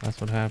time, that's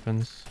what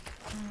happens.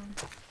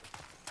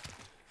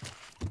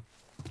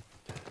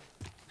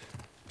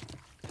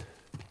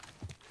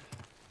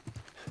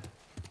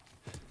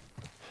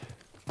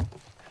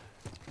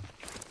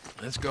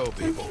 Let's go,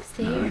 people.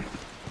 See? Here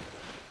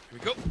we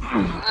go.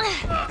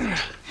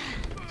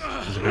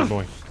 He's a good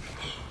boy.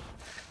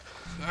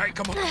 All right,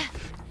 come on.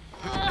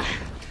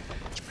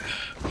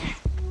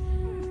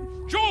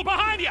 Joel,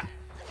 behind you!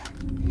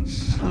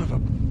 Son of a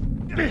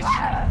bitch!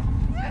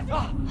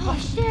 Oh,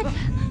 shit.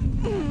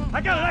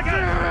 I got it,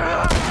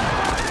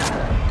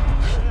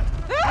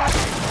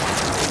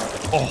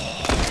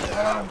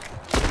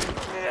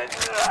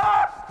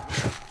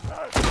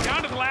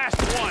 Down to the last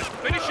one.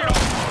 Finish it off.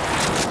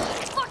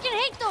 I fucking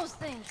hate those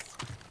things.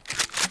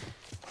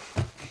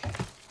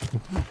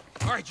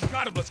 All right, you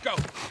got him. Let's go.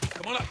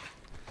 Come on up.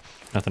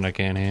 Nothing I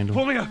can't handle.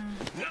 Pull me up.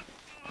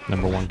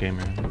 Number one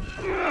gamer.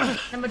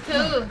 Number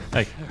 2.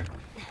 Hey.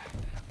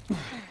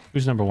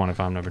 Who's number 1 if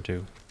I'm number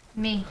 2?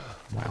 Me.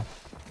 Wow.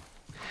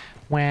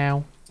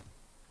 Wow.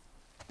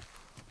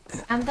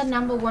 I'm the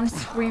number 1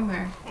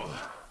 screamer.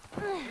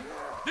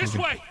 This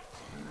way.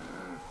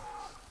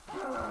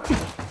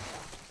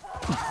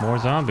 More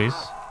zombies.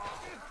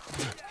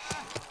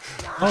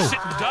 Oh,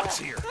 Sitting ducks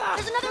here.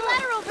 There's another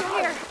ladder over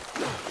here.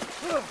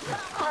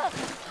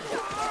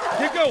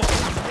 Keep going.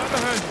 Right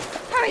behind you.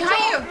 Hurry,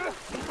 behind you!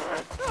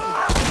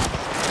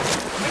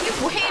 Are you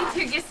waiting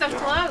to get so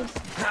close?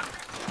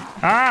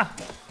 ah!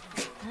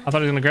 I thought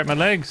he was gonna grab my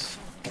legs.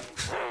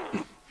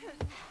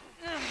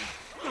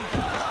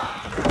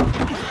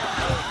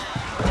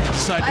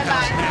 Inside the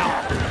house now.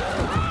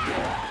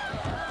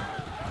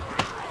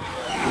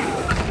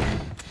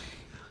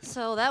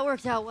 So that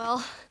worked out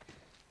well.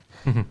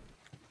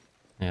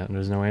 Yeah,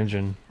 there's no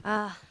engine.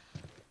 I'll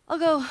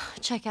go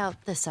check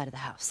out this side of the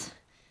house.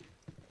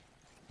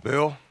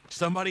 Bill?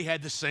 Somebody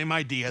had the same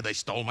idea. They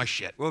stole my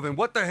shit. Well, then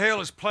what the hell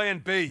is plan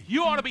B?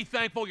 You ought to be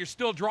thankful you're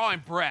still drawing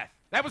breath.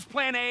 That was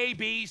plan A,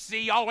 B,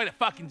 C, all the way to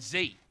fucking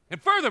Z.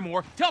 And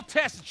furthermore, tell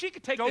Tess that she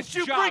could take this Don't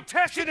you job. bring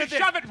Tess She into could this.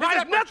 shove it right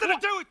This up has nothing her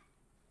to do with...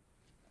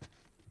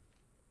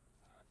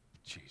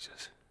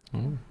 Jesus.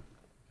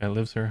 Guy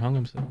lives here, hung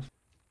himself.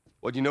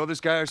 What, you know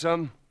this guy or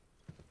something?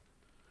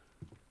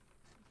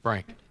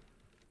 Frank.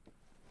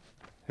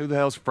 Who the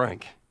hell's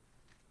Frank?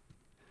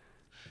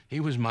 He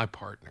was my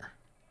partner.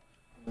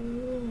 I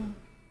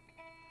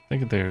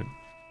think they're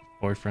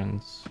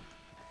boyfriends.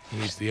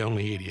 He's the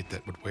only idiot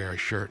that would wear a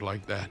shirt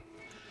like that.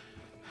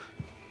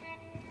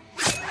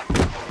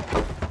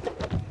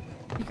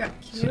 You got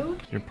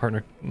killed? Your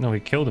partner? No, he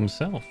killed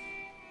himself.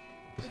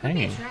 He's Could be a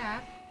hanging.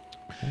 trap.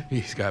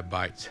 He's got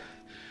bites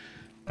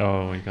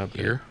Oh, he got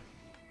bit. here.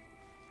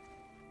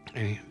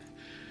 And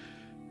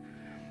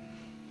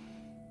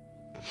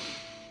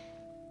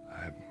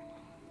I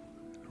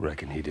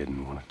reckon he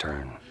didn't want to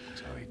turn,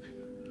 so he...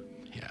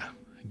 yeah,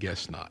 I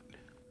guess not.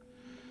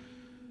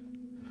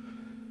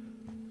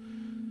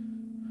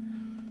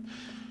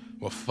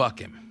 Well, fuck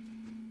him.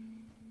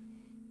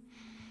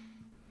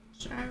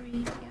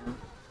 Sorry, yeah.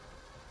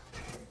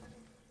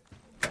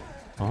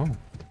 Oh.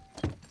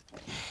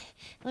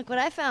 Look what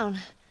I found.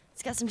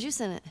 It's got some juice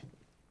in it.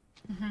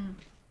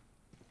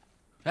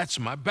 That's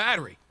my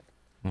battery.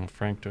 Oh,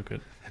 Frank took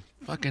it.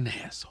 Fucking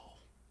asshole.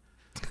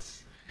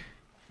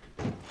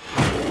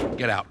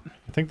 Get out.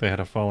 I think they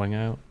had a falling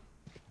out.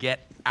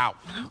 Get out.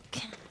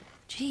 Okay.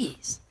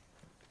 Jeez.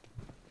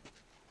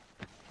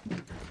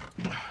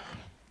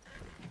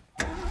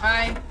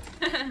 Bye.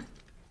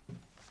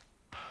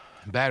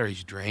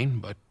 Battery's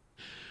drained, but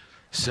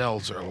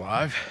cells are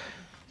alive.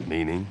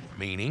 Meaning?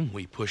 Meaning,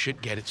 we push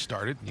it, get it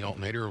started, and the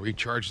alternator will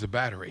recharge the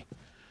battery.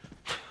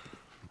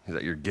 Is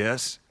that your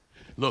guess?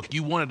 Look,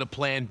 you wanted a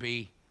plan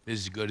B. This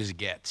is as good as it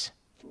gets.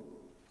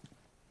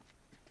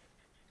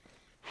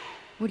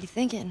 What are you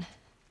thinking?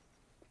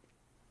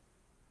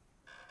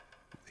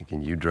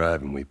 Thinking you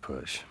drive and we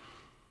push.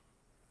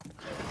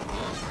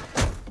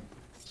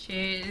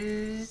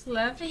 She's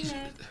loving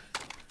it.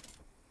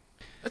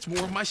 That's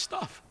more of my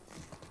stuff.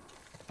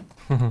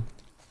 I'll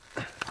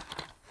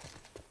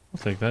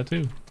take that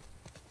too.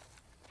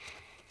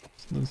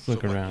 Let's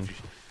look So what, around. you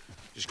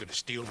just gonna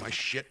steal my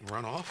shit and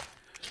run off?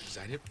 Is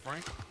that it,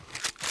 Frank?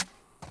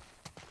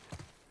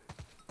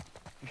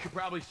 You should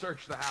probably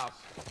search the house.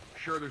 I'm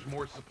sure there's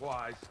more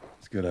supplies.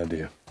 It's a good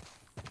idea.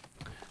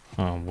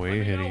 Oh, way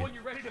Let me know hitty. when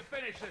you're ready to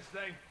finish this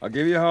thing. I'll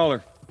give you a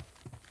holler.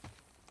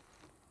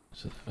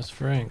 So that's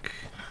Frank.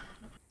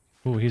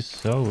 Oh, he's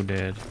so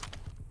dead.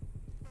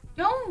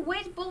 Don't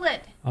waste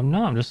bullet. I'm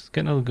not. I'm just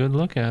getting a good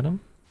look at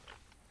him.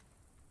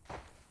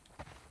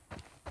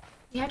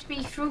 You have to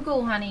be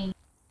frugal, honey.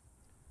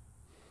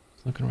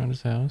 Just looking around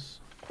his house.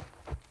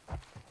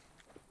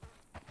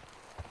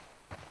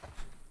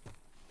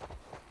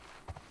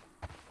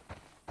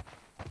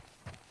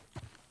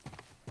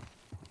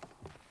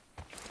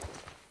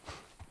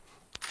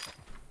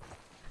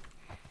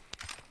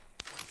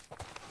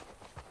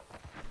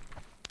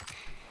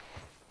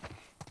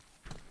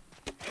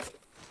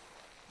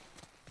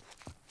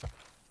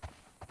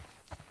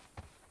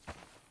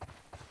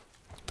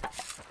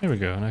 There we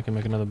go, and I can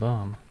make another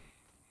bomb.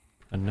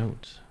 A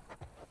note.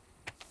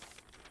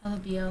 Hello,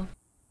 Bill.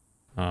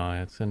 Oh,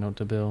 yeah, it's a note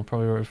to Bill.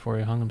 Probably right before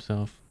he hung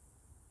himself.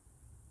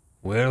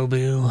 Well,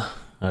 Bill,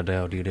 I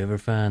doubt you'd ever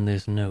find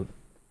this note,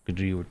 'cause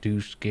you were too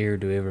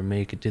scared to ever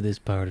make it to this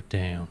part of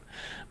town.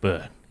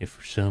 But if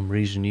for some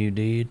reason you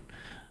did...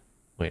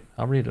 Wait,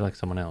 I'll read it like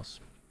someone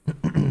else.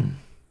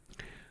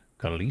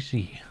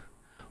 Khaleesi.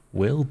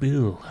 Well,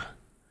 Bill,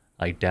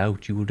 I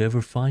doubt you would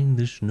ever find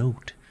this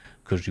note,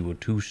 'cause you were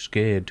too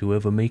scared to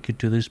ever make it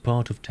to this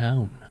part of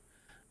town.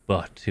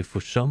 But if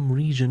for some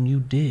reason you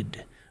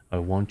did, I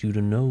want you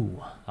to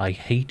know I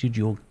hated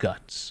your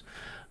guts.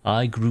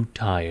 I grew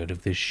tired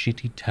of this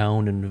shitty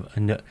town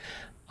and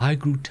I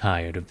grew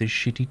tired of this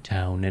shitty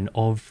town and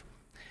of...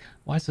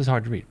 Why is this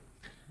hard to read?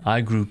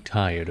 I grew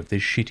tired of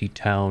this shitty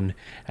town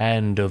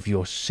and of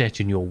your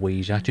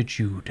set-in-your-ways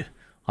attitude.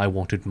 I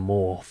wanted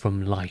more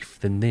from life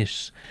than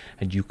this,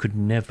 and you could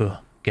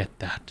never get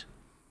that.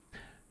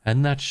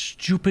 And that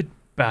stupid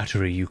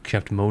battery you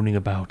kept moaning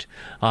about,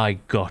 I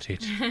got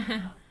it.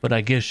 But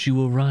I guess you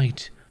were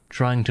right.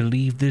 Trying to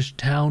leave this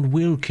town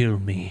will kill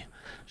me.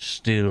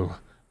 Still,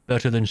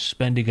 better than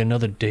spending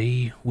another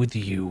day with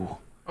you.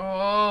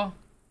 Oh.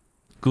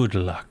 Good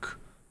luck,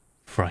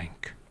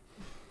 Frank.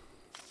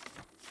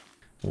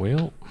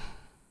 Well,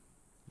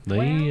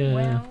 they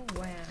well.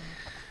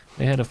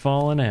 they had a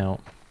falling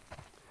out.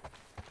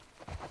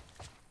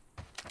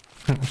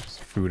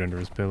 Just food under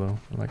his pillow.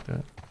 I like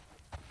that.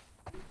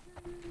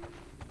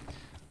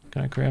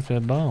 Can I craft a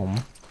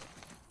bomb?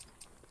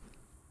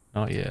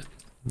 Not yet.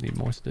 Need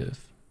more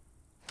stuff.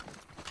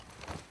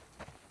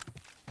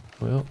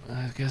 Well,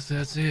 I guess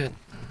that's it.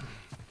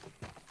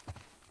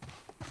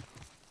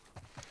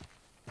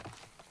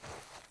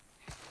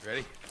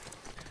 Ready?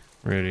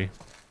 Ready.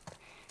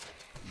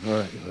 All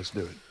right, let's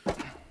do it.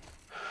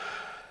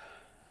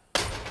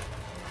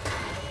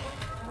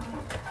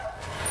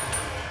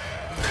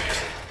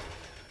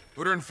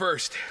 Put her in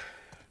first.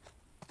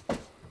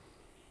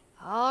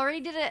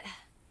 Already did it.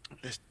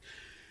 Just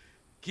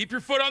keep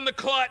your foot on the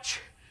clutch.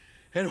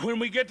 And when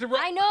we get to...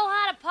 I know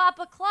how to pop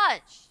a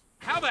clutch.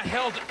 How the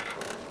hell...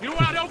 You know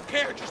what? I don't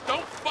care. Just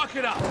don't fuck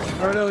it up.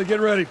 All right, Ellie, get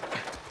ready.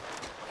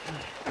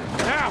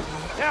 Now!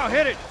 Now,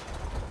 hit it!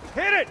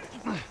 Hit it!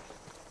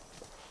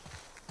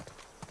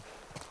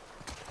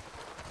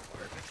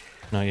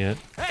 Not yet.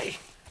 Hey,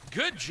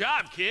 good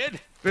job, kid.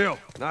 Bill,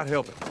 not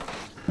helping.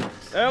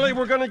 Ellie,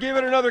 we're gonna give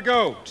it another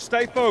go.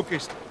 Stay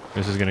focused.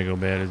 This is gonna go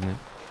bad, isn't it?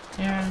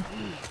 Yeah.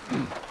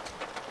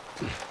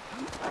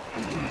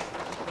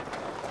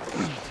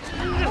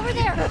 Over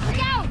there!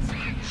 Look out!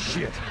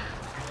 Shit.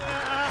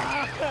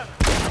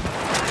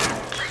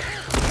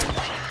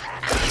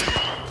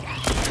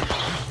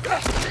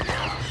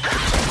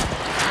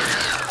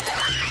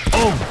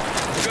 Oh!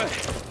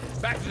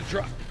 Good. Back to the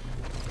truck.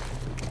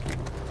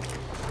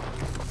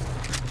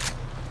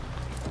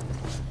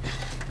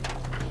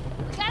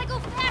 We gotta go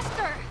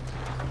faster!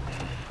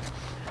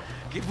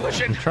 Keep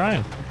pushing. I'm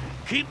trying.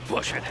 Keep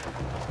pushing.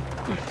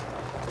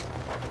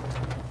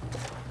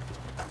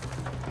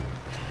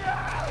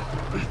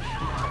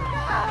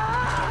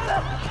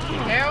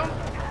 Help.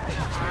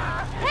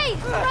 Hey,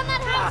 run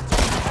that house!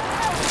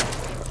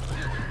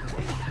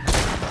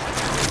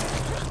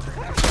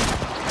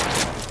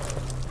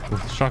 Ooh,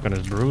 the shotgun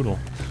is brutal.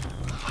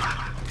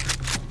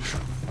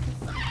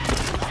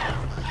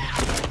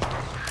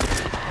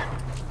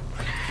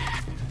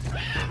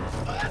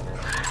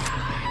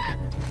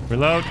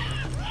 Reload.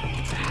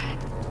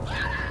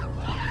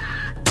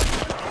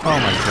 Oh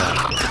my god.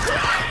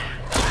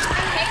 I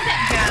hate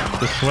that gun.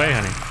 This way,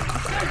 honey.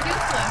 So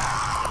useless.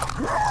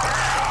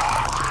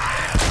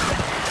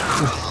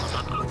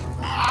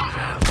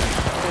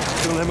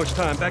 We don't have much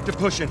time. Back to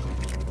pushing.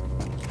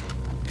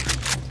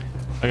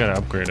 I gotta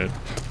upgrade it.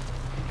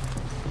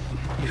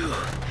 You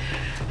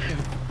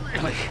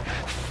really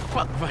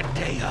fucked my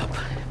day up.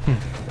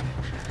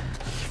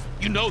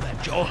 You know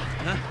that, Joel,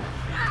 huh?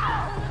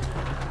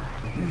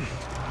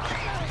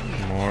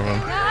 More of them.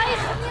 Guys,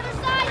 on the other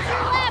side, to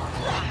your left!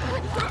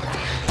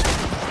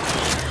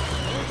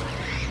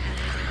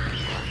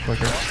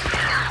 Quicker.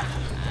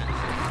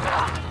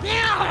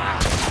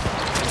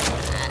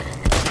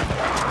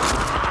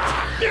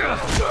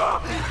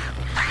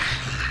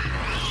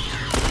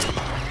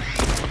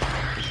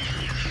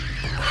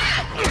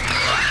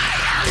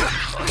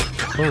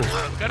 Oh,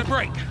 Got a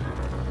break.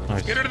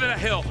 nice. Get her to that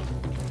hill.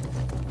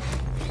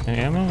 Any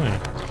ammo?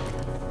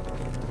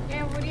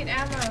 Yeah, we need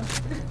ammo.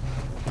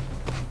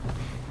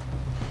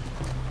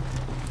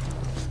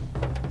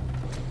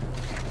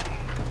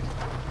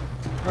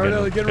 All right,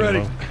 Ellie, get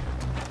ready.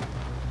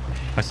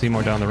 I see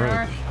more down the road.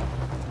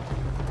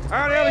 All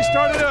right, Ellie,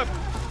 start it up.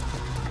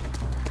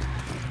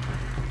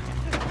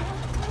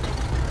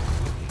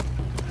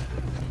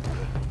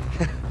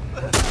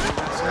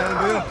 Sound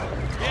good?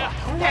 Yeah.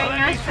 Okay,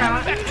 nice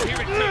job. Hear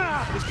it too.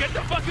 Let's get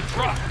the fucking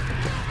truck.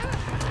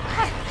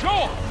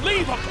 Joel,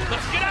 leave them.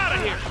 Let's get out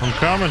of here. I'm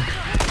coming.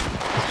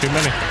 There's too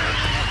many.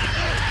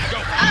 Go.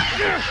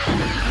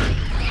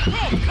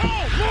 Go,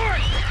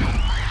 Lord.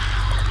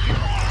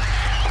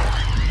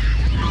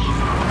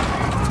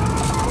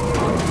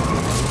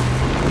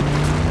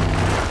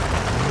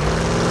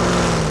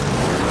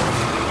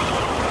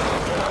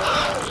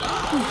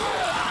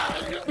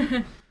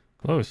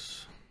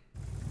 Close.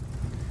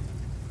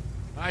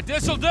 All right,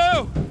 this'll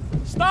do.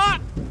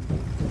 Stop.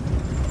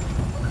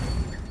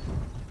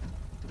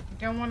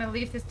 Don't want to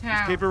leave this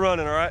town. Keep it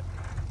running, all right?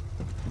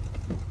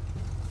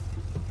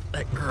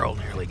 That girl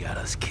nearly got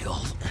us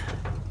killed.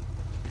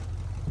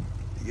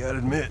 You gotta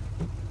admit,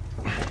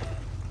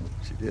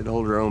 she did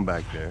hold her own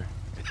back there.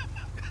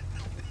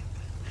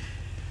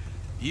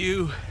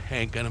 You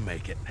ain't gonna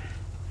make it.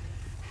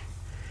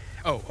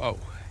 Oh.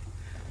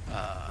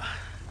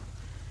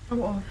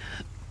 Oh.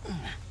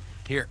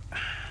 Here.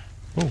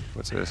 Oh,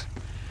 what's this?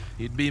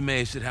 You'd be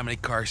amazed at how many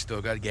cars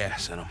still got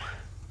gas in them.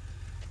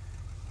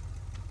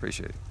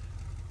 Appreciate it.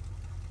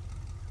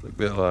 Look,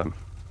 Bill,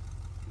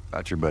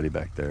 about your buddy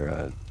back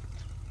there,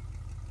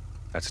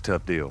 that's a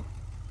tough deal.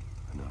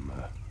 And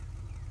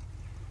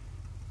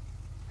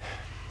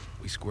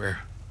We square.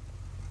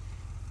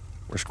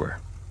 we're square.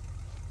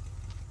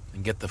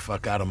 And get the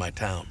fuck out of my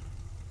town.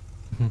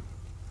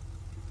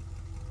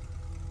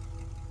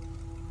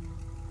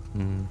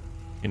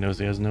 He knows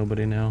he has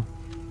nobody now.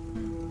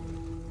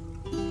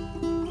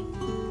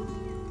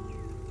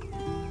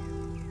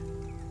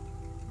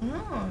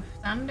 Oh,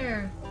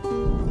 thunder.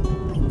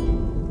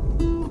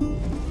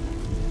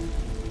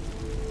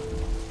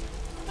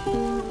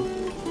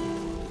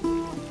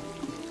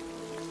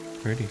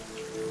 Pretty.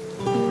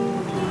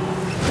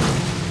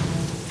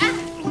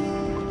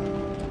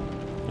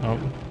 Oh.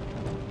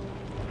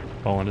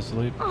 Falling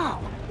asleep.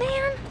 Oh,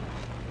 man.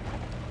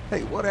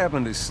 Hey, what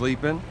happened to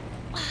sleeping?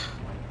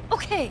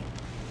 Okay,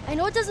 I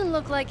know it doesn't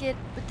look like it,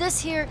 but this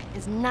here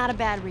is not a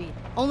bad read.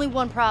 Only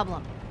one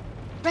problem.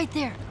 Right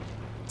there.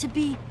 To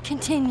be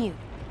continued.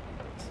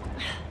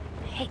 I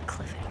hate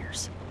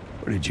cliffhangers.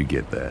 Where did you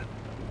get that?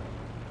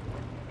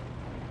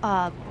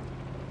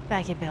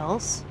 Back at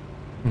Bill's.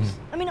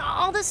 I mean,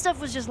 all this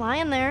stuff was just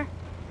lying there.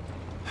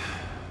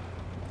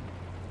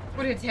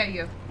 What did I tell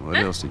you? What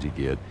else did you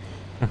get?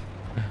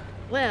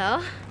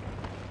 Well...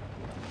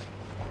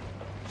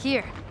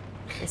 Here.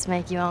 This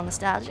make you all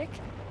nostalgic?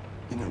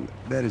 You know,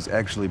 that is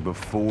actually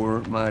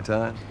before my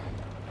time.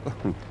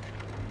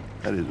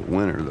 That is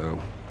winter, though.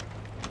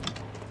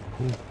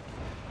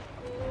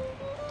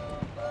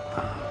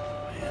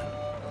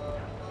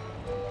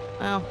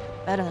 Well,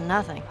 better than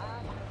nothing.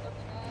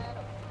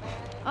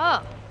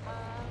 Oh.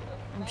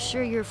 I'm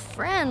sure your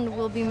friend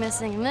will be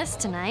missing this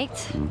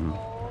tonight.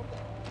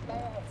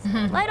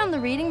 Light on the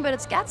reading, but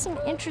it's got some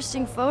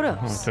interesting photos.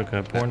 Oh, took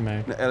a porn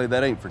mag. Now, Ellie,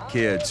 that ain't for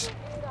kids.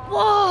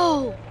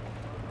 Whoa!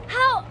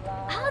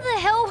 How the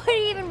hell would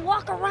he even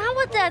walk around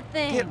with that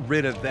thing? Get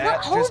rid of Now,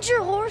 that. hold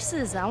your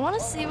horses. I want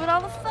to see what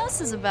all the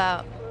fuss is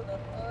about.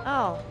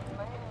 Oh.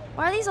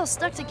 Why are these all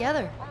stuck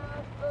together?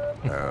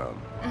 Too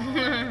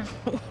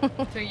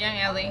young,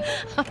 Ellie.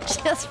 I'm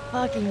just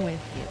fucking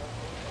with you.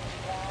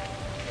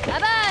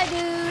 Bye-bye,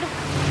 dude.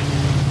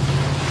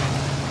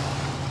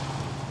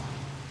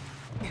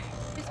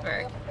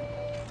 Pittsburgh.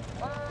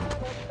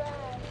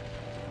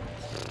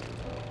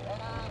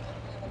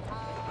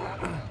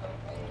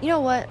 You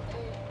know what?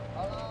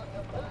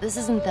 This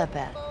isn't that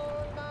bad.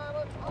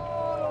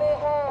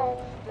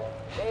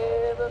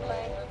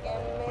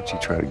 Why don't you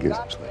try to get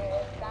some sleep?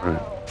 All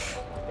right.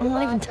 I'm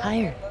not even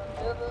tired.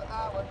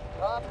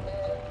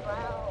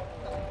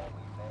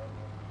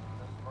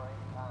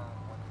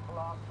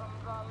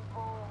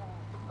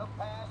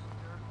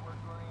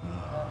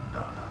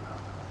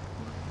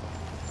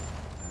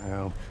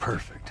 Well,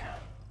 perfect.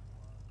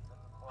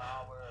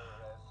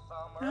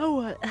 Now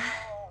what?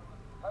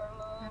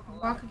 Have a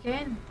walk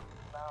again.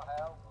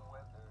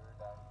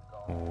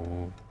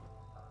 Oh.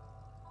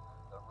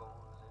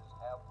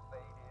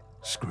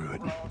 Screw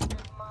it.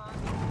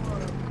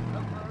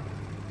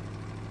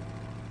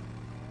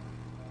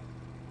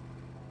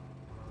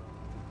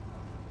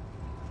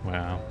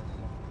 Wow.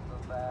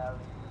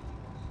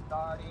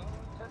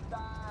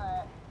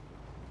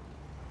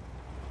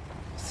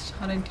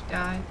 Starting to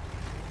die.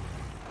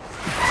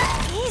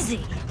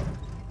 Easy.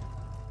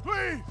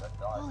 Please!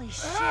 Holy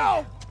shit.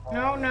 Help!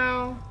 No,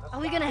 no. Are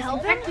we gonna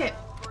help him? Infect it.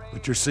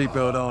 Put your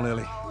seatbelt on,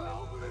 Ellie.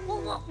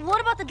 Well,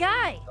 what about the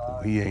guy?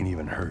 He ain't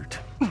even hurt.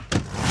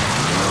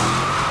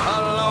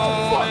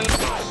 Alone and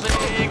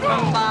sick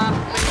on my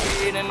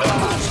feet and my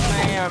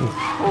stand.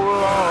 Oh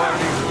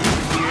Lord, if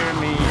you hear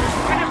me,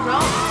 Kind of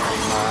wrong.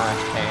 my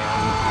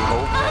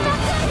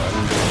hand.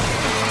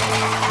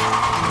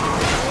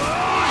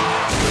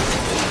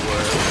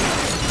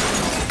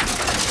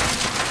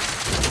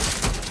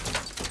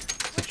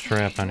 It's a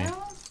trap, honey.